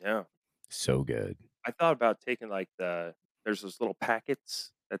 Yeah. So good. I thought about taking like there's those little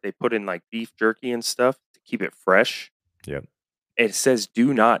packets that they put in like beef jerky and stuff to keep it fresh. Yep. It says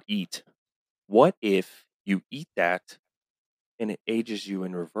do not eat. What if you eat that and it ages you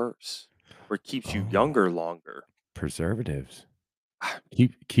in reverse or keeps you Oh, younger longer? preservatives.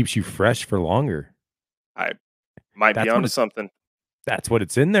 Keeps you fresh for longer. I might be That's what onto it's something. that's what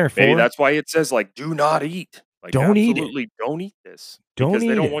it's in there Maybe for. that's why it says like do not eat. Like Don't eat it. absolutely don't eat this Don't because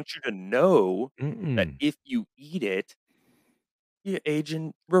they eat don't it. want you to know that Mm-mm. if you eat it, you age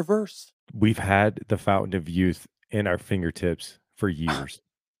in reverse. We've had the fountain of youth in our fingertips for years.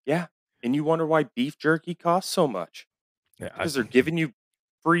 Yeah. And you wonder why beef jerky costs so much. Yeah, Because they're giving you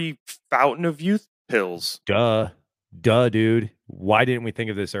free fountain of youth pills. duh, dude. Why didn't we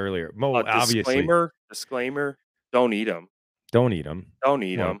think of this earlier? Obviously, Disclaimer, don't eat them. don't eat them. Don't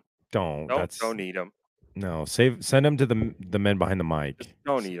eat Well, them. don't. That's Don't eat them. no. Send them to the men behind the mic.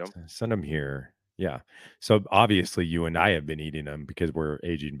 Don't eat them. Send them here. Yeah. So obviously, you and I have been eating them because we're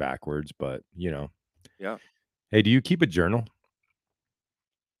aging backwards. But Yeah. Hey, do you keep a journal?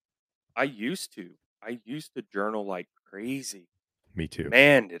 I used to journal like crazy. Me too.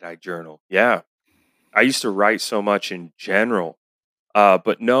 Man, did I journal. Yeah. I used to write so much in general.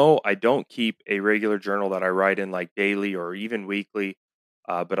 But no, I don't keep a regular journal that I write in like daily or even weekly.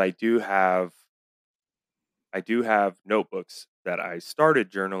 But I do have notebooks that I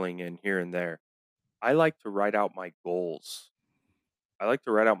started journaling in here and there. I like to write out my goals.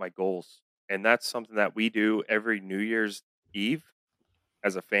 And that's something that we do every New Year's Eve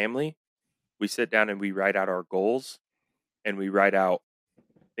as a family. We sit down and we write out our goals and we write out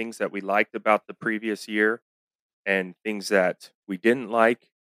things that we liked about the previous year and things that we didn't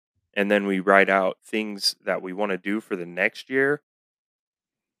like. And then we write out things that we want to do for the next year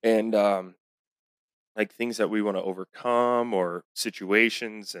and like things that we want to overcome or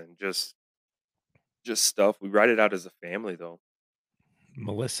situations and just stuff. We write it out as a family though.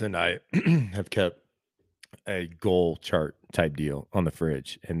 Melissa and I have kept a goal chart type deal on the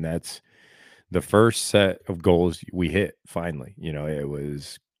fridge, and that's the first set of goals we hit. Finally, it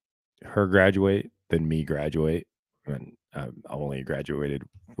was her graduate, then me graduate, and I've only graduated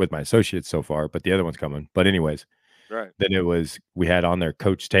with my associates so far, but the other one's coming. But anyways, Right. then it was we had on there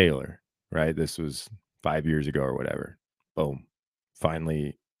Coach Taylor, right? This was 5 years ago or whatever. Boom.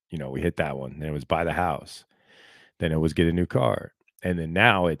 Finally, we hit that one. Then it was buy the house. Then it was get a new car. And then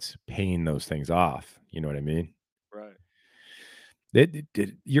now it's paying those things off. You know what I mean? Right.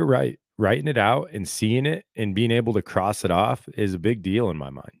 You're right. Writing it out and seeing it and being able to cross it off is a big deal in my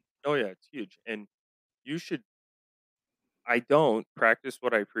mind. Oh yeah, it's huge. And you should I don't practice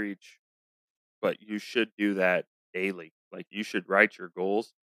what I preach, but you should do that daily. Like you should write your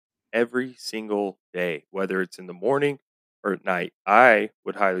goals every single day, whether it's in the morning or at night. I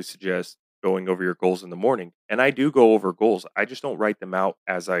would highly suggest going over your goals in the morning. And I do go over goals. I just don't write them out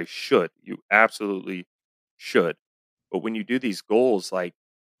as I should. You absolutely should. But when you do these goals, like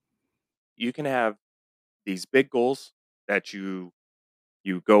you can have these big goals that you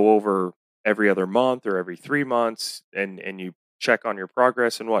go over every other month or every 3 months and you check on your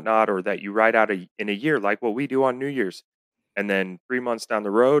progress and whatnot, or that you write out in a year like what we do on New Year's. And then 3 months down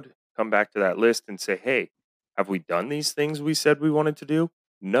the road, come back to that list and say, hey, have we done these things we said we wanted to do?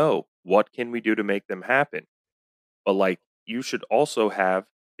 No. What can we do to make them happen? But like you should also have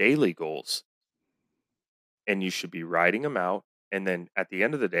daily goals and you should be writing them out. And then at the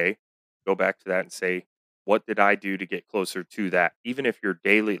end of the day, go back to that and say, what did I do to get closer to that? Even if your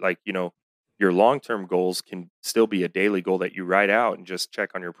daily, like, your long term goals can still be a daily goal that you write out and just check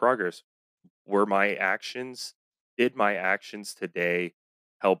on your progress. Did my actions today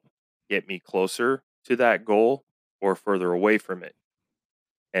help get me closer to that goal or further away from it?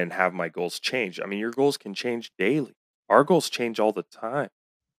 And have my goals change? I mean, your goals can change daily. Our goals change all the time.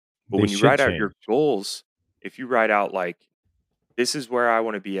 But They when you should write out change. your goals, if you write out like, this is where I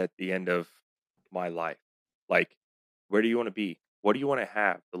want to be at the end of my life. Like, where do you want to be? What do you want to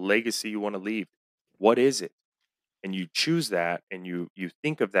have? The legacy you want to leave. What is it? And you choose that and you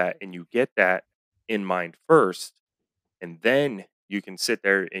think of that and you get that in mind first. And then you can sit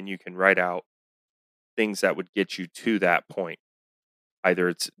there and you can write out things that would get you to that point. Either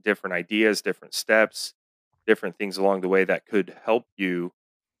it's different ideas, different steps, different things along the way that could help you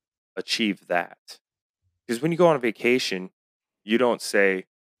achieve that. Because when you go on a vacation, you don't say,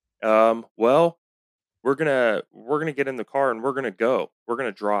 well, we're gonna get in the car and we're gonna go. We're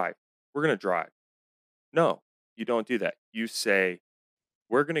gonna drive. We're gonna drive. No, you don't do that. You say,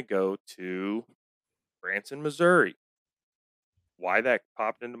 we're gonna go to Branson, Missouri. Why that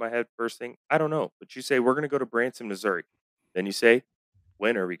popped into my head first thing, I don't know. But you say, we're going to go to Branson, Missouri. Then you say,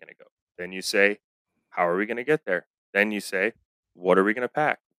 when are we going to go? Then you say, how are we going to get there? Then you say, what are we going to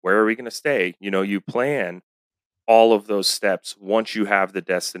pack? Where are we going to stay? You plan all of those steps once you have the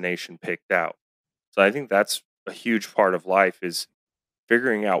destination picked out. So I think that's a huge part of life is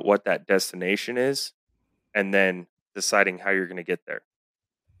figuring out what that destination is and then deciding how you're going to get there.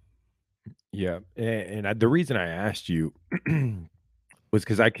 Yeah, the reason I asked you was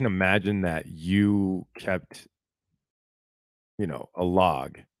because I can imagine that you kept, a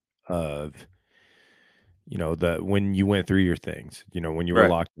log of, the when you went through your things, when you were Right.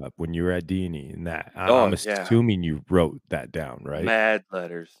 locked up, when you were at D&E and that. I'm Oh, yeah. assuming you wrote that down, right? Mad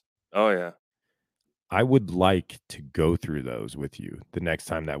letters. Oh, yeah. I would like to go through those with you the next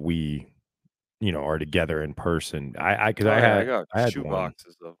time that we, are together in person. Because Oh, I yeah. I had got I had shoe one.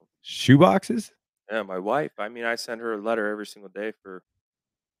 boxes of them. Shoe boxes? Yeah, my wife. I mean, I sent her a letter every single day for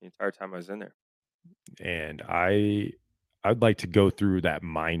the entire time I was in there. And I'd like to go through that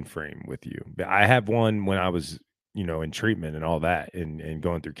mind frame with you. But I have one when I was, in treatment and all that and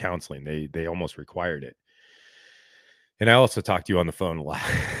going through counseling. They almost required it. And I also talked to you on the phone a lot.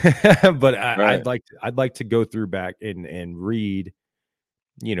 But Right. I'd like to go through back and read,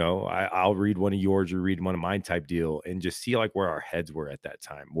 I'll read one of yours or read one of mine type deal and just see like where our heads were at that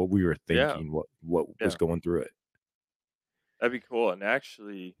time, what we were Yeah. thinking, what was Yeah. going through it. That'd be cool. And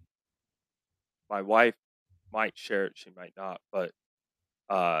actually, my wife might share it. She might not. But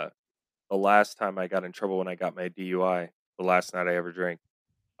uh, the last time I got in trouble when I got my DUI, the last night I ever drank,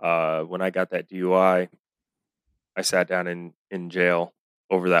 when I got that DUI, I sat down in jail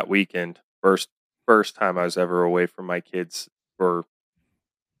over that weekend. First time I was ever away from my kids for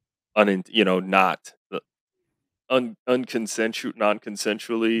not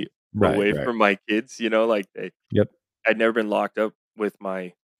non-consensually Right, away right. from my kids, like Yep. I'd never been locked up with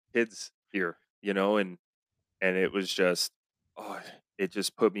my kids here, and it was just, oh, it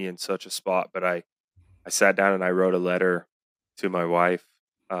just put me in such a spot. But I sat down and I wrote a letter to my wife.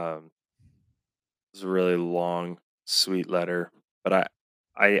 It was a really long, sweet letter, but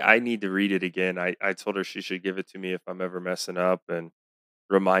I need to read it again. I told her she should give it to me if I'm ever messing up and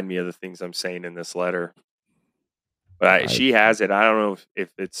remind me of the things I'm saying in this letter. But I she has it. I don't know if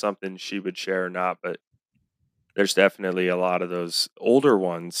it's something she would share or not, but there's definitely a lot of those older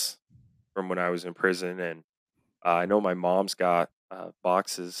ones from when I was in prison. And I know my mom's got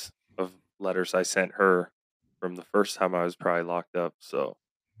boxes of letters I sent her from the first time I was probably locked up. So,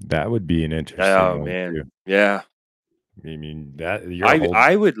 That would be an interesting oh one man, too. yeah, I mean, that you're I holding.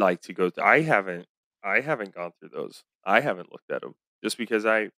 I would like to go. I haven't gone through those. I haven't looked at them just because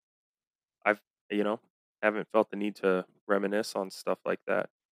I've you know haven't felt the need to reminisce on stuff like that.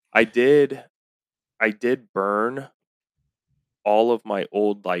 I did I did burn all of my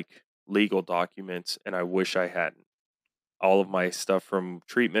old like legal documents, and I wish I hadn't. All of my stuff from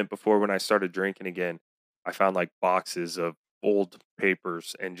treatment before when I started drinking again. I found like boxes of old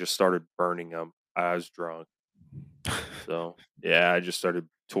papers and just started burning them. I was drunk. So, yeah, I just started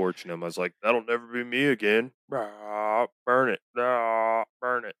torching them. I was like, that'll never be me again. Ah, burn it. Ah,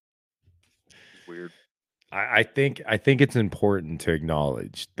 burn it. It's weird. I think it's important to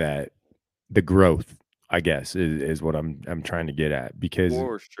acknowledge that the growth, I guess, is what I'm trying to get at because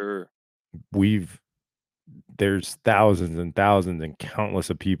For sure. we've there's thousands and thousands and countless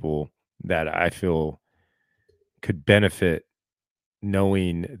of people that I feel could benefit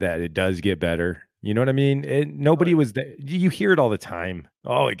knowing that it does get better. You know what I mean? Oh, Nobody yeah. was there. You hear it all the time.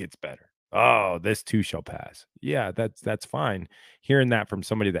 Oh, it gets better. Oh, this too shall pass. Yeah, that's fine. Hearing that from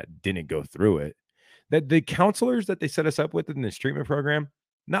somebody that didn't go through it. That the counselors that they set us up with in this treatment program,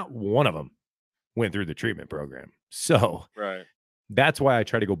 not one of them went through the treatment program. So Right. that's why I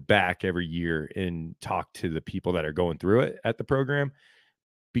try to go back every year and talk to the people that are going through it at the program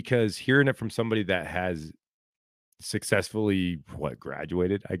because hearing it from somebody that has successfully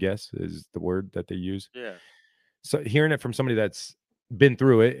graduated, I guess is the word that they use. Yeah. So hearing it from somebody that's been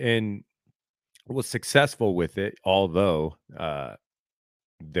through it and was successful with it, although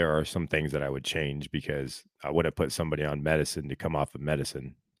there are some things that I would change because I wouldn't put somebody on medicine to come off of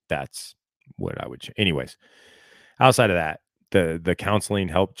medicine. That's what I would change. Anyways, outside of that, the counseling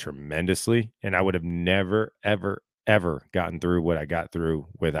helped tremendously, and I would have never, ever, ever gotten through what I got through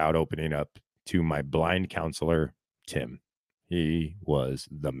without opening up to my blind counselor, Tim. He was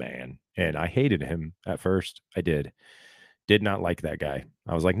the man. And I hated him at first. I did. Did not like that guy.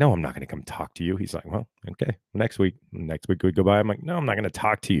 I was like, no, I'm not going to come talk to you. He's like, well, okay, next week. Next week would go by. I'm like, no, I'm not going to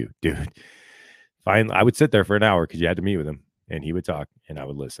talk to you, dude. Finally, I would sit there for an hour because you had to meet with him, and he would talk, and I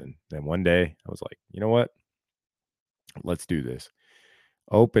would listen. Then one day, I was like, you know what? Let's do this.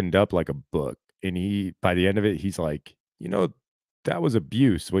 Opened up like a book, and he, by the end of it, he's like, you know, that was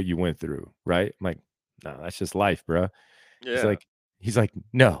abuse what you went through, right? I'm like, no, that's just life, bro. Yeah. He's like,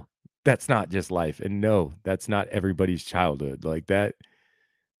 no, that's not just life, and no, that's not everybody's childhood. Like that's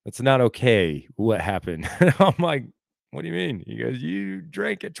not okay. What happened? I'm like, what do you mean? He goes, you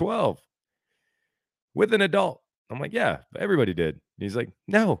drank at 12 with an adult. I'm like, yeah, everybody did. He's like,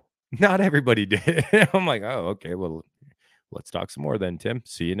 no, not everybody did. I'm like, oh, okay, well, let's talk some more then, Tim.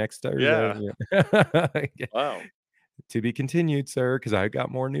 See you next Thursday. Yeah. Wow. To be continued, sir, because I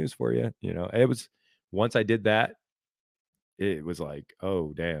got more news for you. You know, it was once I did that, it was like,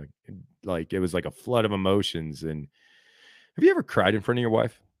 oh, damn. Like it was like a flood of emotions. And have you ever cried in front of your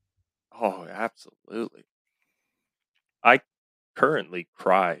wife? Oh, absolutely. I currently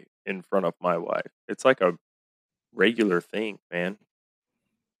cry in front of my wife. It's like a regular thing, man.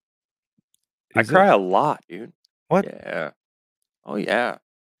 I cry a lot, dude. What? Yeah. Oh, yeah.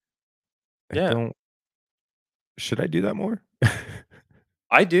 I Yeah. don't. Should I do that more?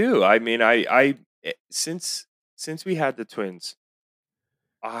 I do. I mean, since we had the twins,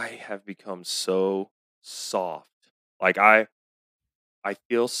 I have become so soft. Like I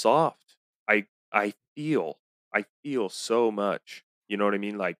feel soft. I I feel so much. You know what I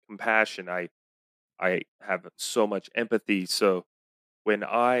mean? Like compassion. I have so much empathy. So when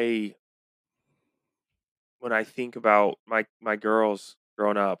I think about my girls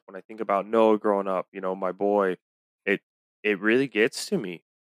growing up, when I think about Noah growing up, you know, my boy, it it really gets to me.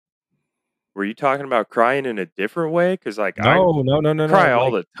 Were you talking about crying in a different way? Because like No, no, no, I no, no. cry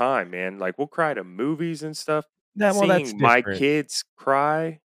all Like the time, man. Like we'll cry to movies and stuff. that. Well, that's Seeing my different. kids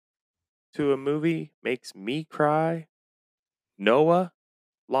cry to a movie makes me cry. Noah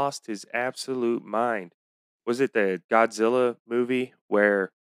lost his absolute mind. Was it the Godzilla movie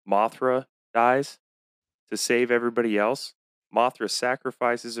where Mothra dies to save everybody else? Mothra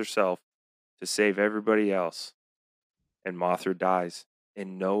sacrifices herself to save everybody else, and Mothra dies,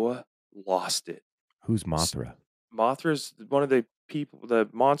 and Noah lost it. Who's Mothra? Mothra's one of the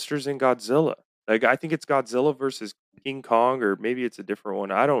monsters in Godzilla. Like I think it's Godzilla versus King Kong, or maybe it's a different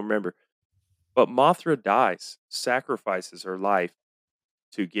one. I don't remember. But Mothra dies, sacrifices her life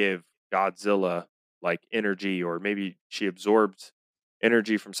to give Godzilla like energy, or maybe she absorbs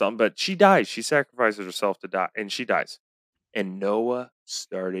energy from something, but she dies. She sacrifices herself to die, and she dies. And Noah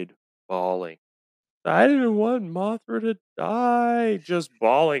started bawling. I didn't want Mothra to die, just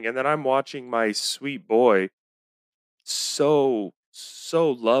bawling. And then I'm watching my sweet boy, so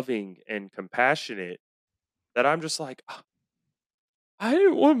loving and compassionate, that I'm just like, "Ah, I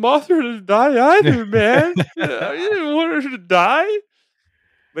didn't want Mothra to die either, man. I didn't want her to die."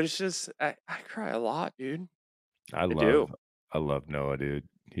 But it's just I cry a lot, dude. I Do. love Noah, dude.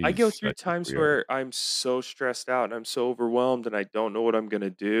 I go He's through such a times sweetheart. where I'm so stressed out and I'm so overwhelmed and I don't know what I'm gonna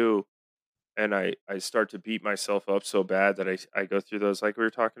do. And I start to beat myself up so bad that I go through those, like we were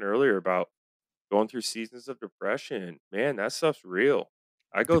talking earlier about going through seasons of depression. Man, that stuff's real.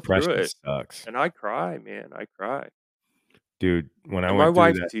 I go through Depression it sucks, and I cry, man. I cry. dude. When I And my went through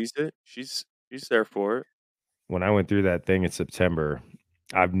wife that, sees it. She's there for it. when I went through that thing in September,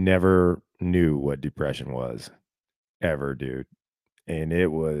 I've never knew what depression was ever, dude. And it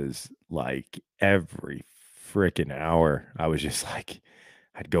was like every freaking hour, I was just like,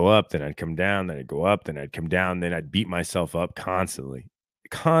 I'd go up, then I'd come down, then I'd go up, then I'd come down, then I'd beat myself up constantly, Yeah.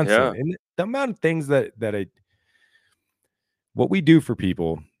 constantly. And the amount of things what we do for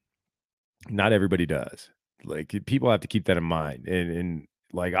people, not everybody does. Like people have to keep that in mind. And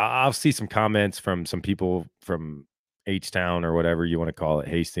like I'll see some comments from some people from H Town or whatever you want to call it,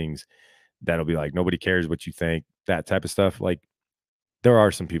 Hastings, that'll be like, nobody cares what you think, that type of stuff. Like there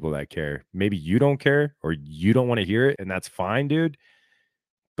are some people that care. Maybe you don't care or you don't want to hear it, and that's fine, dude.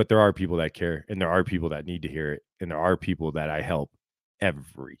 But there are people that care, and there are people that need to hear it, and there are people that I help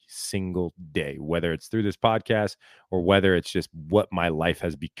every single day, whether it's through this podcast or whether it's just what my life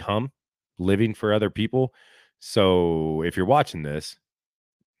has become, living for other people. So if you're watching this,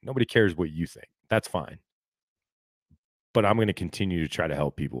 nobody cares what you think. That's fine. But I'm going to continue to try to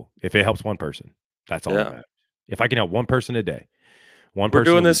help people. If it helps one person, that's all that Yeah. matters. If I can help one person a day, one We're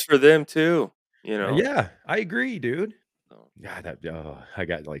person doing a week. this for them too, you know. Yeah, I agree, dude. So, Yeah, I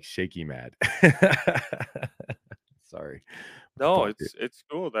got like shaky mad. Sorry. no, Fuck it. it's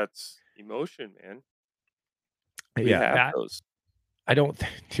cool. That's emotion, man. We Yeah, have those. I don't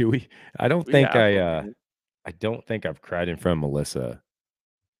do we? I don't We think have them, man. I don't think I've cried in front of Melissa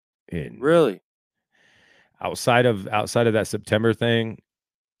in Really? outside of that September thing.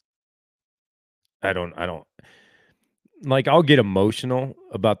 I don't like, I'll get emotional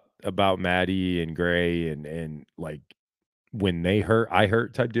about Maddie and Gray and like when they hurt, I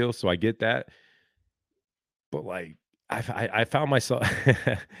hurt type deal. So I get that. But like I found myself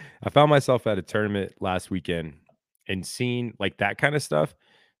I found myself at a tournament last weekend and seeing like that kind of stuff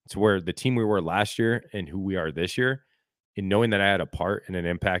to where the team we were last year and who we are this year, and knowing that I had a part and an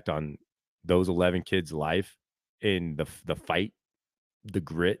impact on those 11 kids' life in the fight, the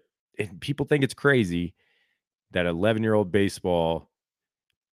grit. And people think it's crazy that 11-year-old baseball,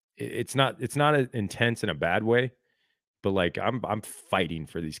 it's not intense in a bad way, but like I'm fighting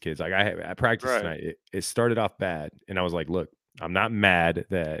for these kids. Like I practiced Right. tonight. It started off bad, and I was like, look, I'm not mad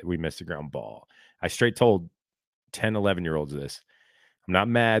that we missed a ground ball. I straight told 10, 11-year-olds this. I'm not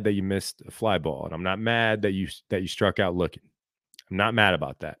mad that you missed a fly ball, and I'm not mad that you struck out looking. I'm not mad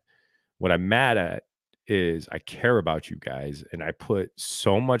about that. What I'm mad at is I care about you guys, and I put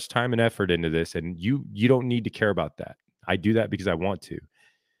so much time and effort into this, and you don't need to care about that. I do that because I want to,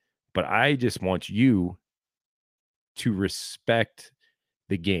 but I just want you to respect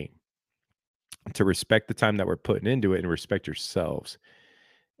the game, to respect the time that we're putting into it, and respect yourselves.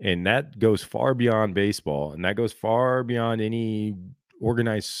 And that goes far beyond baseball, and that goes far beyond any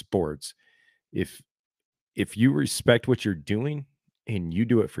organized sports. If if you respect what you're doing and you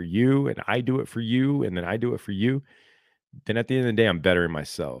do it for you and I do it for you and then I do it for you, then at the end of the day I'm bettering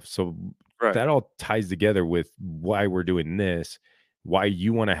myself. So Right. that all ties together with why we're doing this, why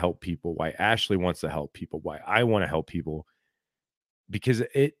you want to help people, why Ashley wants to help people, why I want to help people, because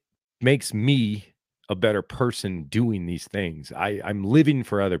it makes me a better person doing these things. I'm living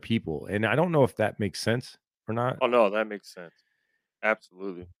for other people. And I don't know if that makes sense or not. Oh, no, that makes sense.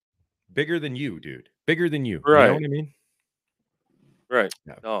 Absolutely. Bigger than you, dude. Bigger than you. You know Right. what I mean? Right.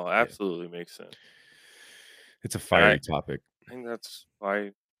 Yeah. No, Yeah. absolutely makes sense. It's a And fiery topic. I think that's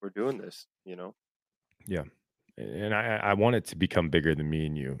why we're doing this, you know? Yeah. And I want it to become bigger than me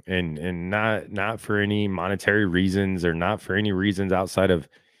and you. And not for any monetary reasons or not for any reasons outside of,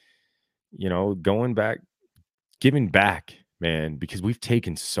 going back, giving back, man, because we've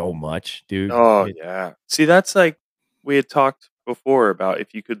taken so much, dude. Oh, yeah. See, that's like we had talked before about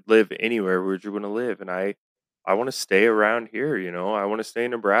if you could live anywhere, where'd you want to live? And I want to stay around here, you know. I want to stay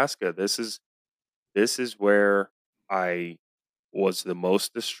in Nebraska. This is where I was the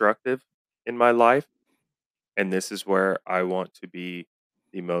most destructive in my life, and this is where I want to be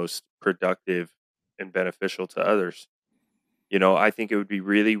the most productive and beneficial to others. You know, I think it would be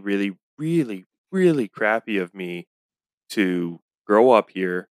really, really, really, really crappy of me to grow up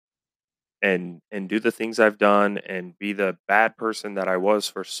here and do the things I've done and be the bad person that I was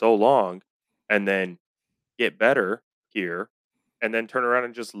for so long and then get better here and then turn around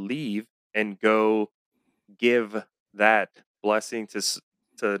and just leave and go give that blessing to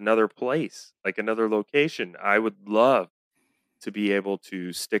another place, like another location. I would love to be able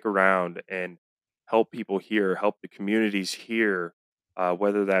to stick around and help people here, help the communities here,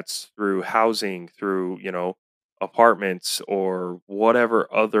 whether that's through housing, through, apartments or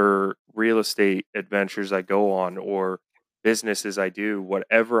whatever other real estate adventures I go on or businesses I do,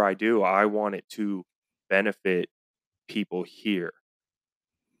 whatever I do, I want it to benefit people here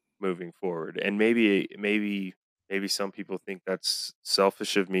moving forward. And maybe some people think that's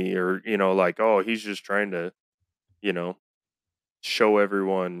selfish of me or, like, oh, he's just trying to, you know, show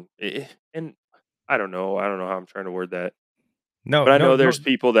everyone and I don't know how I'm trying to word that. No, But I no, know no, there's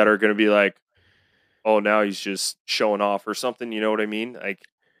people that are going to be like, "Oh, now he's just showing off or something," you know what I mean? Like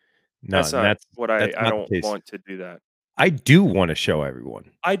no, that's and not that's what that's I not don't the case. want to do that. I do want to show everyone.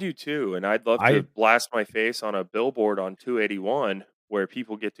 I do too, and I'd love to I blast my face on a billboard on 281 where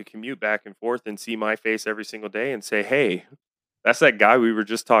people get to commute back and forth and see my face every single day and say, "Hey, that's that guy we were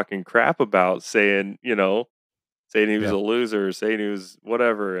just talking crap about saying, saying he was Yeah, a loser, saying he was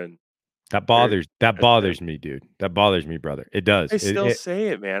whatever," and that there bothers that that's him. bothers me, dude. That bothers me, brother. It does. I It, still it say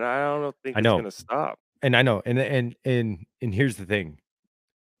it, man. I don't think I it's know. gonna stop. And I know. And here's the thing.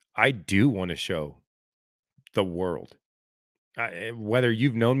 I do want to show the world. Whether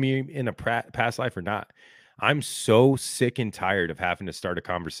you've known me in a past life or not, I'm so sick and tired of having to start a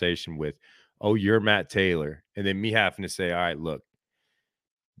conversation with, "Oh, you're Matt Taylor," and then me having to say, "All right, look,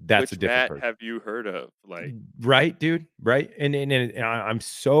 that's a Which different Matt person." have you heard of? Like, Right, dude, right? And I'm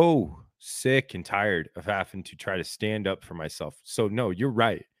so sick and tired of having to try to stand up for myself. So no, you're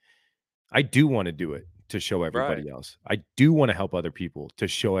right. I do want to do it to show right. everybody else. I do want to help other people to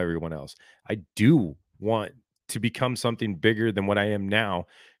show everyone else. I do want to become something bigger than what I am now,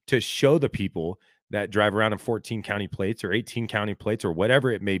 to show the people that drive around in 14 county plates or 18 county plates or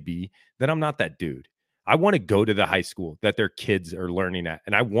whatever it may be, that I'm not that dude. I want to go to the high school that their kids are learning at,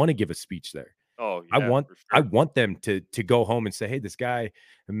 and I want to give a speech there. Oh I yeah, want for I sure. want them to go home and say, "Hey, this guy,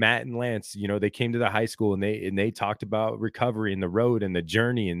 Matt and Lance, you know, they came to the high school and they talked about recovery and the road and the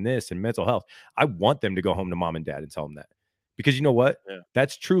journey and this and mental health." I want them to go home to mom and dad and tell them that. Because you know what? Yeah.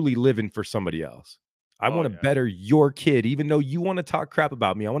 That's truly living for somebody else. I Oh want to yeah. better your kid, even though you want to talk crap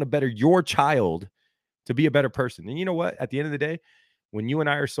about me. I want to better your child to be a better person. And you know what? At the end of the day, when you and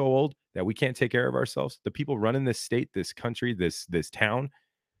I are so old that we can't take care of ourselves, the people running this state, this country, this town,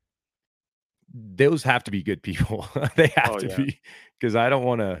 those have to be good people. They have Oh to yeah. be, because I don't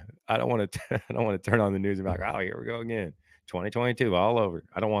want to turn on the news and be like, oh, here we go again. 2022 all over.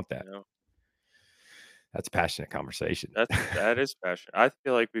 I don't want that. No, That's a passionate conversation. that is passion. I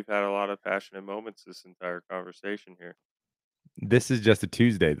feel like we've had a lot of passionate moments this entire conversation here. This is just a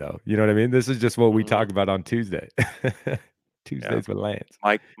Tuesday, though. You know what I mean? This is just what we Hmm. talk about on Tuesday. Yeah. Tuesdays with Lance.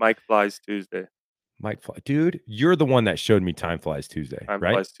 Mike flies Tuesday. Mike Fly. Dude, you're the one that showed me Time Flies Tuesday, Time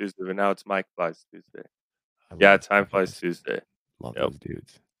right? flies Tuesday, but now it's Mike flies Tuesday. I Yeah, love time Time flies Flies. Tuesday. Love Yep. those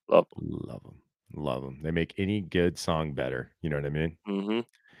dudes. Love them. Love them. Love them. They make any good song better. You know what I mean? Hmm.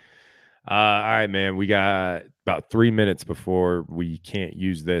 All right, man. We got about 3 minutes before we can't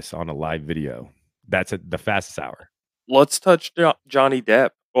use this on a live video. That's at the fastest hour. Let's touch Johnny Depp.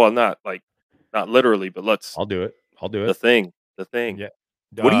 Well, not literally, but let's I'll do it. I'll do the it. thing. The thing. Yeah.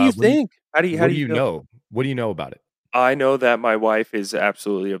 What do you think? How What do do you you feel? know? What do you know about it? I know that my wife is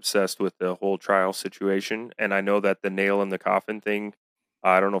absolutely obsessed with the whole trial situation, and I know that the nail in the coffin thing.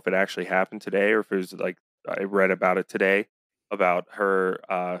 I don't know if it actually happened today or if it was like I read about it today about her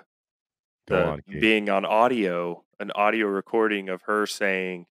Go the on, Kate. being on audio, an audio recording of her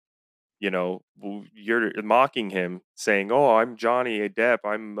saying, you're mocking him, saying, "Oh, I'm Johnny Depp.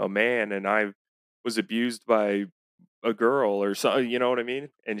 I'm a man, and I was abused by a girl or so." You know what I mean?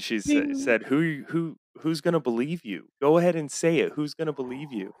 And she Ding. said, "Who's gonna believe you? Go ahead and say it. Who's gonna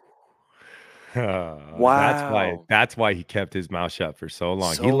believe you?" That's why Wow, he kept his mouth shut for so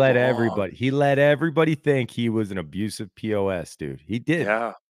long. so long. He let everybody think he was an abusive POS, dude. He did.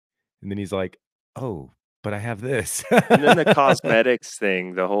 Yeah. And then he's like, "Oh, but I have this." And then the cosmetics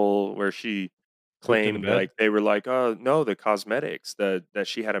thing, the whole where she Pooped in the claimed bed? like they were like, "Oh, no, the cosmetics, that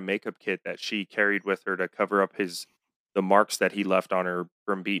she had a makeup kit that she carried with her to cover up the marks that he left on her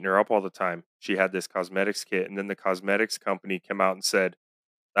from beating her up all the time." She had this cosmetics kit, and then the cosmetics company came out and said,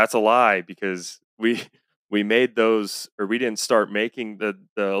 "That's a lie because we made those, or we didn't start making the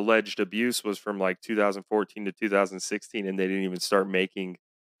alleged abuse was from like 2014 to 2016, and they didn't even start making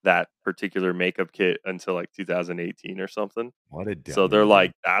that particular makeup kit until like 2018 or something." What a So they're dummy, dude.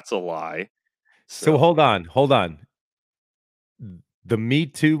 like, "That's a lie." So So, hold on. The Me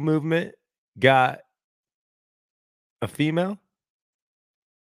Too movement got a female?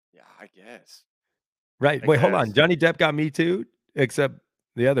 yeah, I guess. Right. I Wait, hold on. guess. Johnny Depp got Me Too, except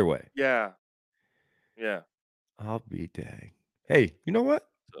the other way. Yeah. Yeah. I'll be dang. Hey, you know what?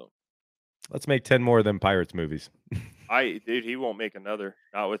 So Let's make 10 more of them Pirates movies. dude, he won't make another.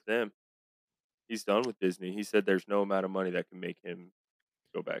 Not with them. He's done with Disney. He said there's no amount of money that can make him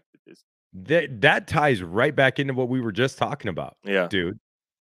go back to Disney. That ties right back into what we were just talking about, Yeah. dude.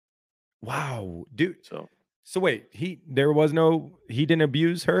 Wow, dude. So So wait, he didn't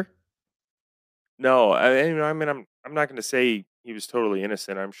abuse her? no, I mean, I'm not going to say he was totally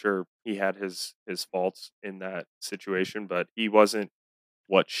innocent. I'm sure he had his faults in that situation, but he wasn't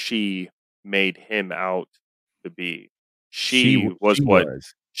what she made him out to be. She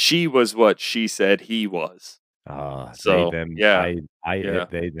was. She was what she said he was. They, So them, yeah, I, yeah, it,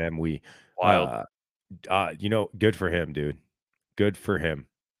 they, them, we. wild. Uh, good for him, dude. Good for him.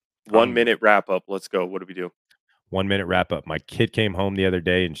 1 minute wrap up. Let's go. What do we do? 1 minute wrap up. My kid came home the other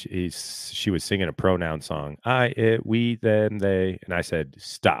day and she was singing a pronoun song. I, it, we, them, they. And I said,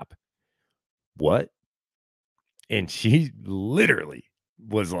 stop. What? And she literally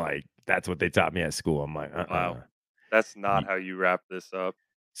was like, that's what they taught me at school. I'm like, Wow, that's not Ye- how you wrap this up.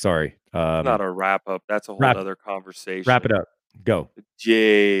 sorry. It's not a wrap up. That's a whole Wrap nother wrap it conversation. up. Go.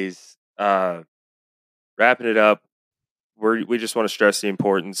 Jeez. Wrapping it up. We just want to stress the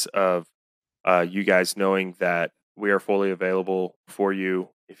importance of you guys knowing that we are fully available for you.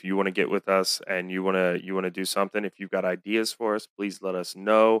 If you want to get with us and you want to do something, if you've got ideas for us, please let us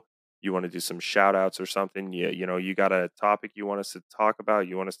know. You want to do some shout outs or something, you got a topic you want us to talk about,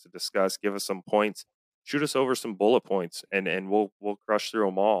 you want us to discuss, give us some points, shoot us over some bullet points, and we'll crush through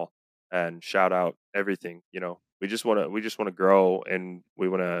them all and shout out everything. We just want to grow, and we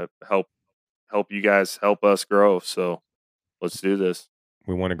want to help you guys help us grow. So let's do this.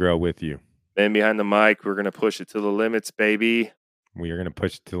 We want to grow with you. Man behind the mic, we're gonna push it to the limits, baby. We are gonna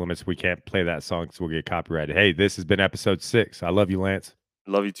push it to the limits. We can't play that song because we'll get copyrighted. Hey, this has been episode 6. I love you, Lance.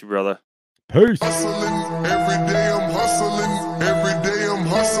 Love you too, brother. Peace. Hustling every day, I'm hustling every day, I'm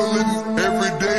hustling.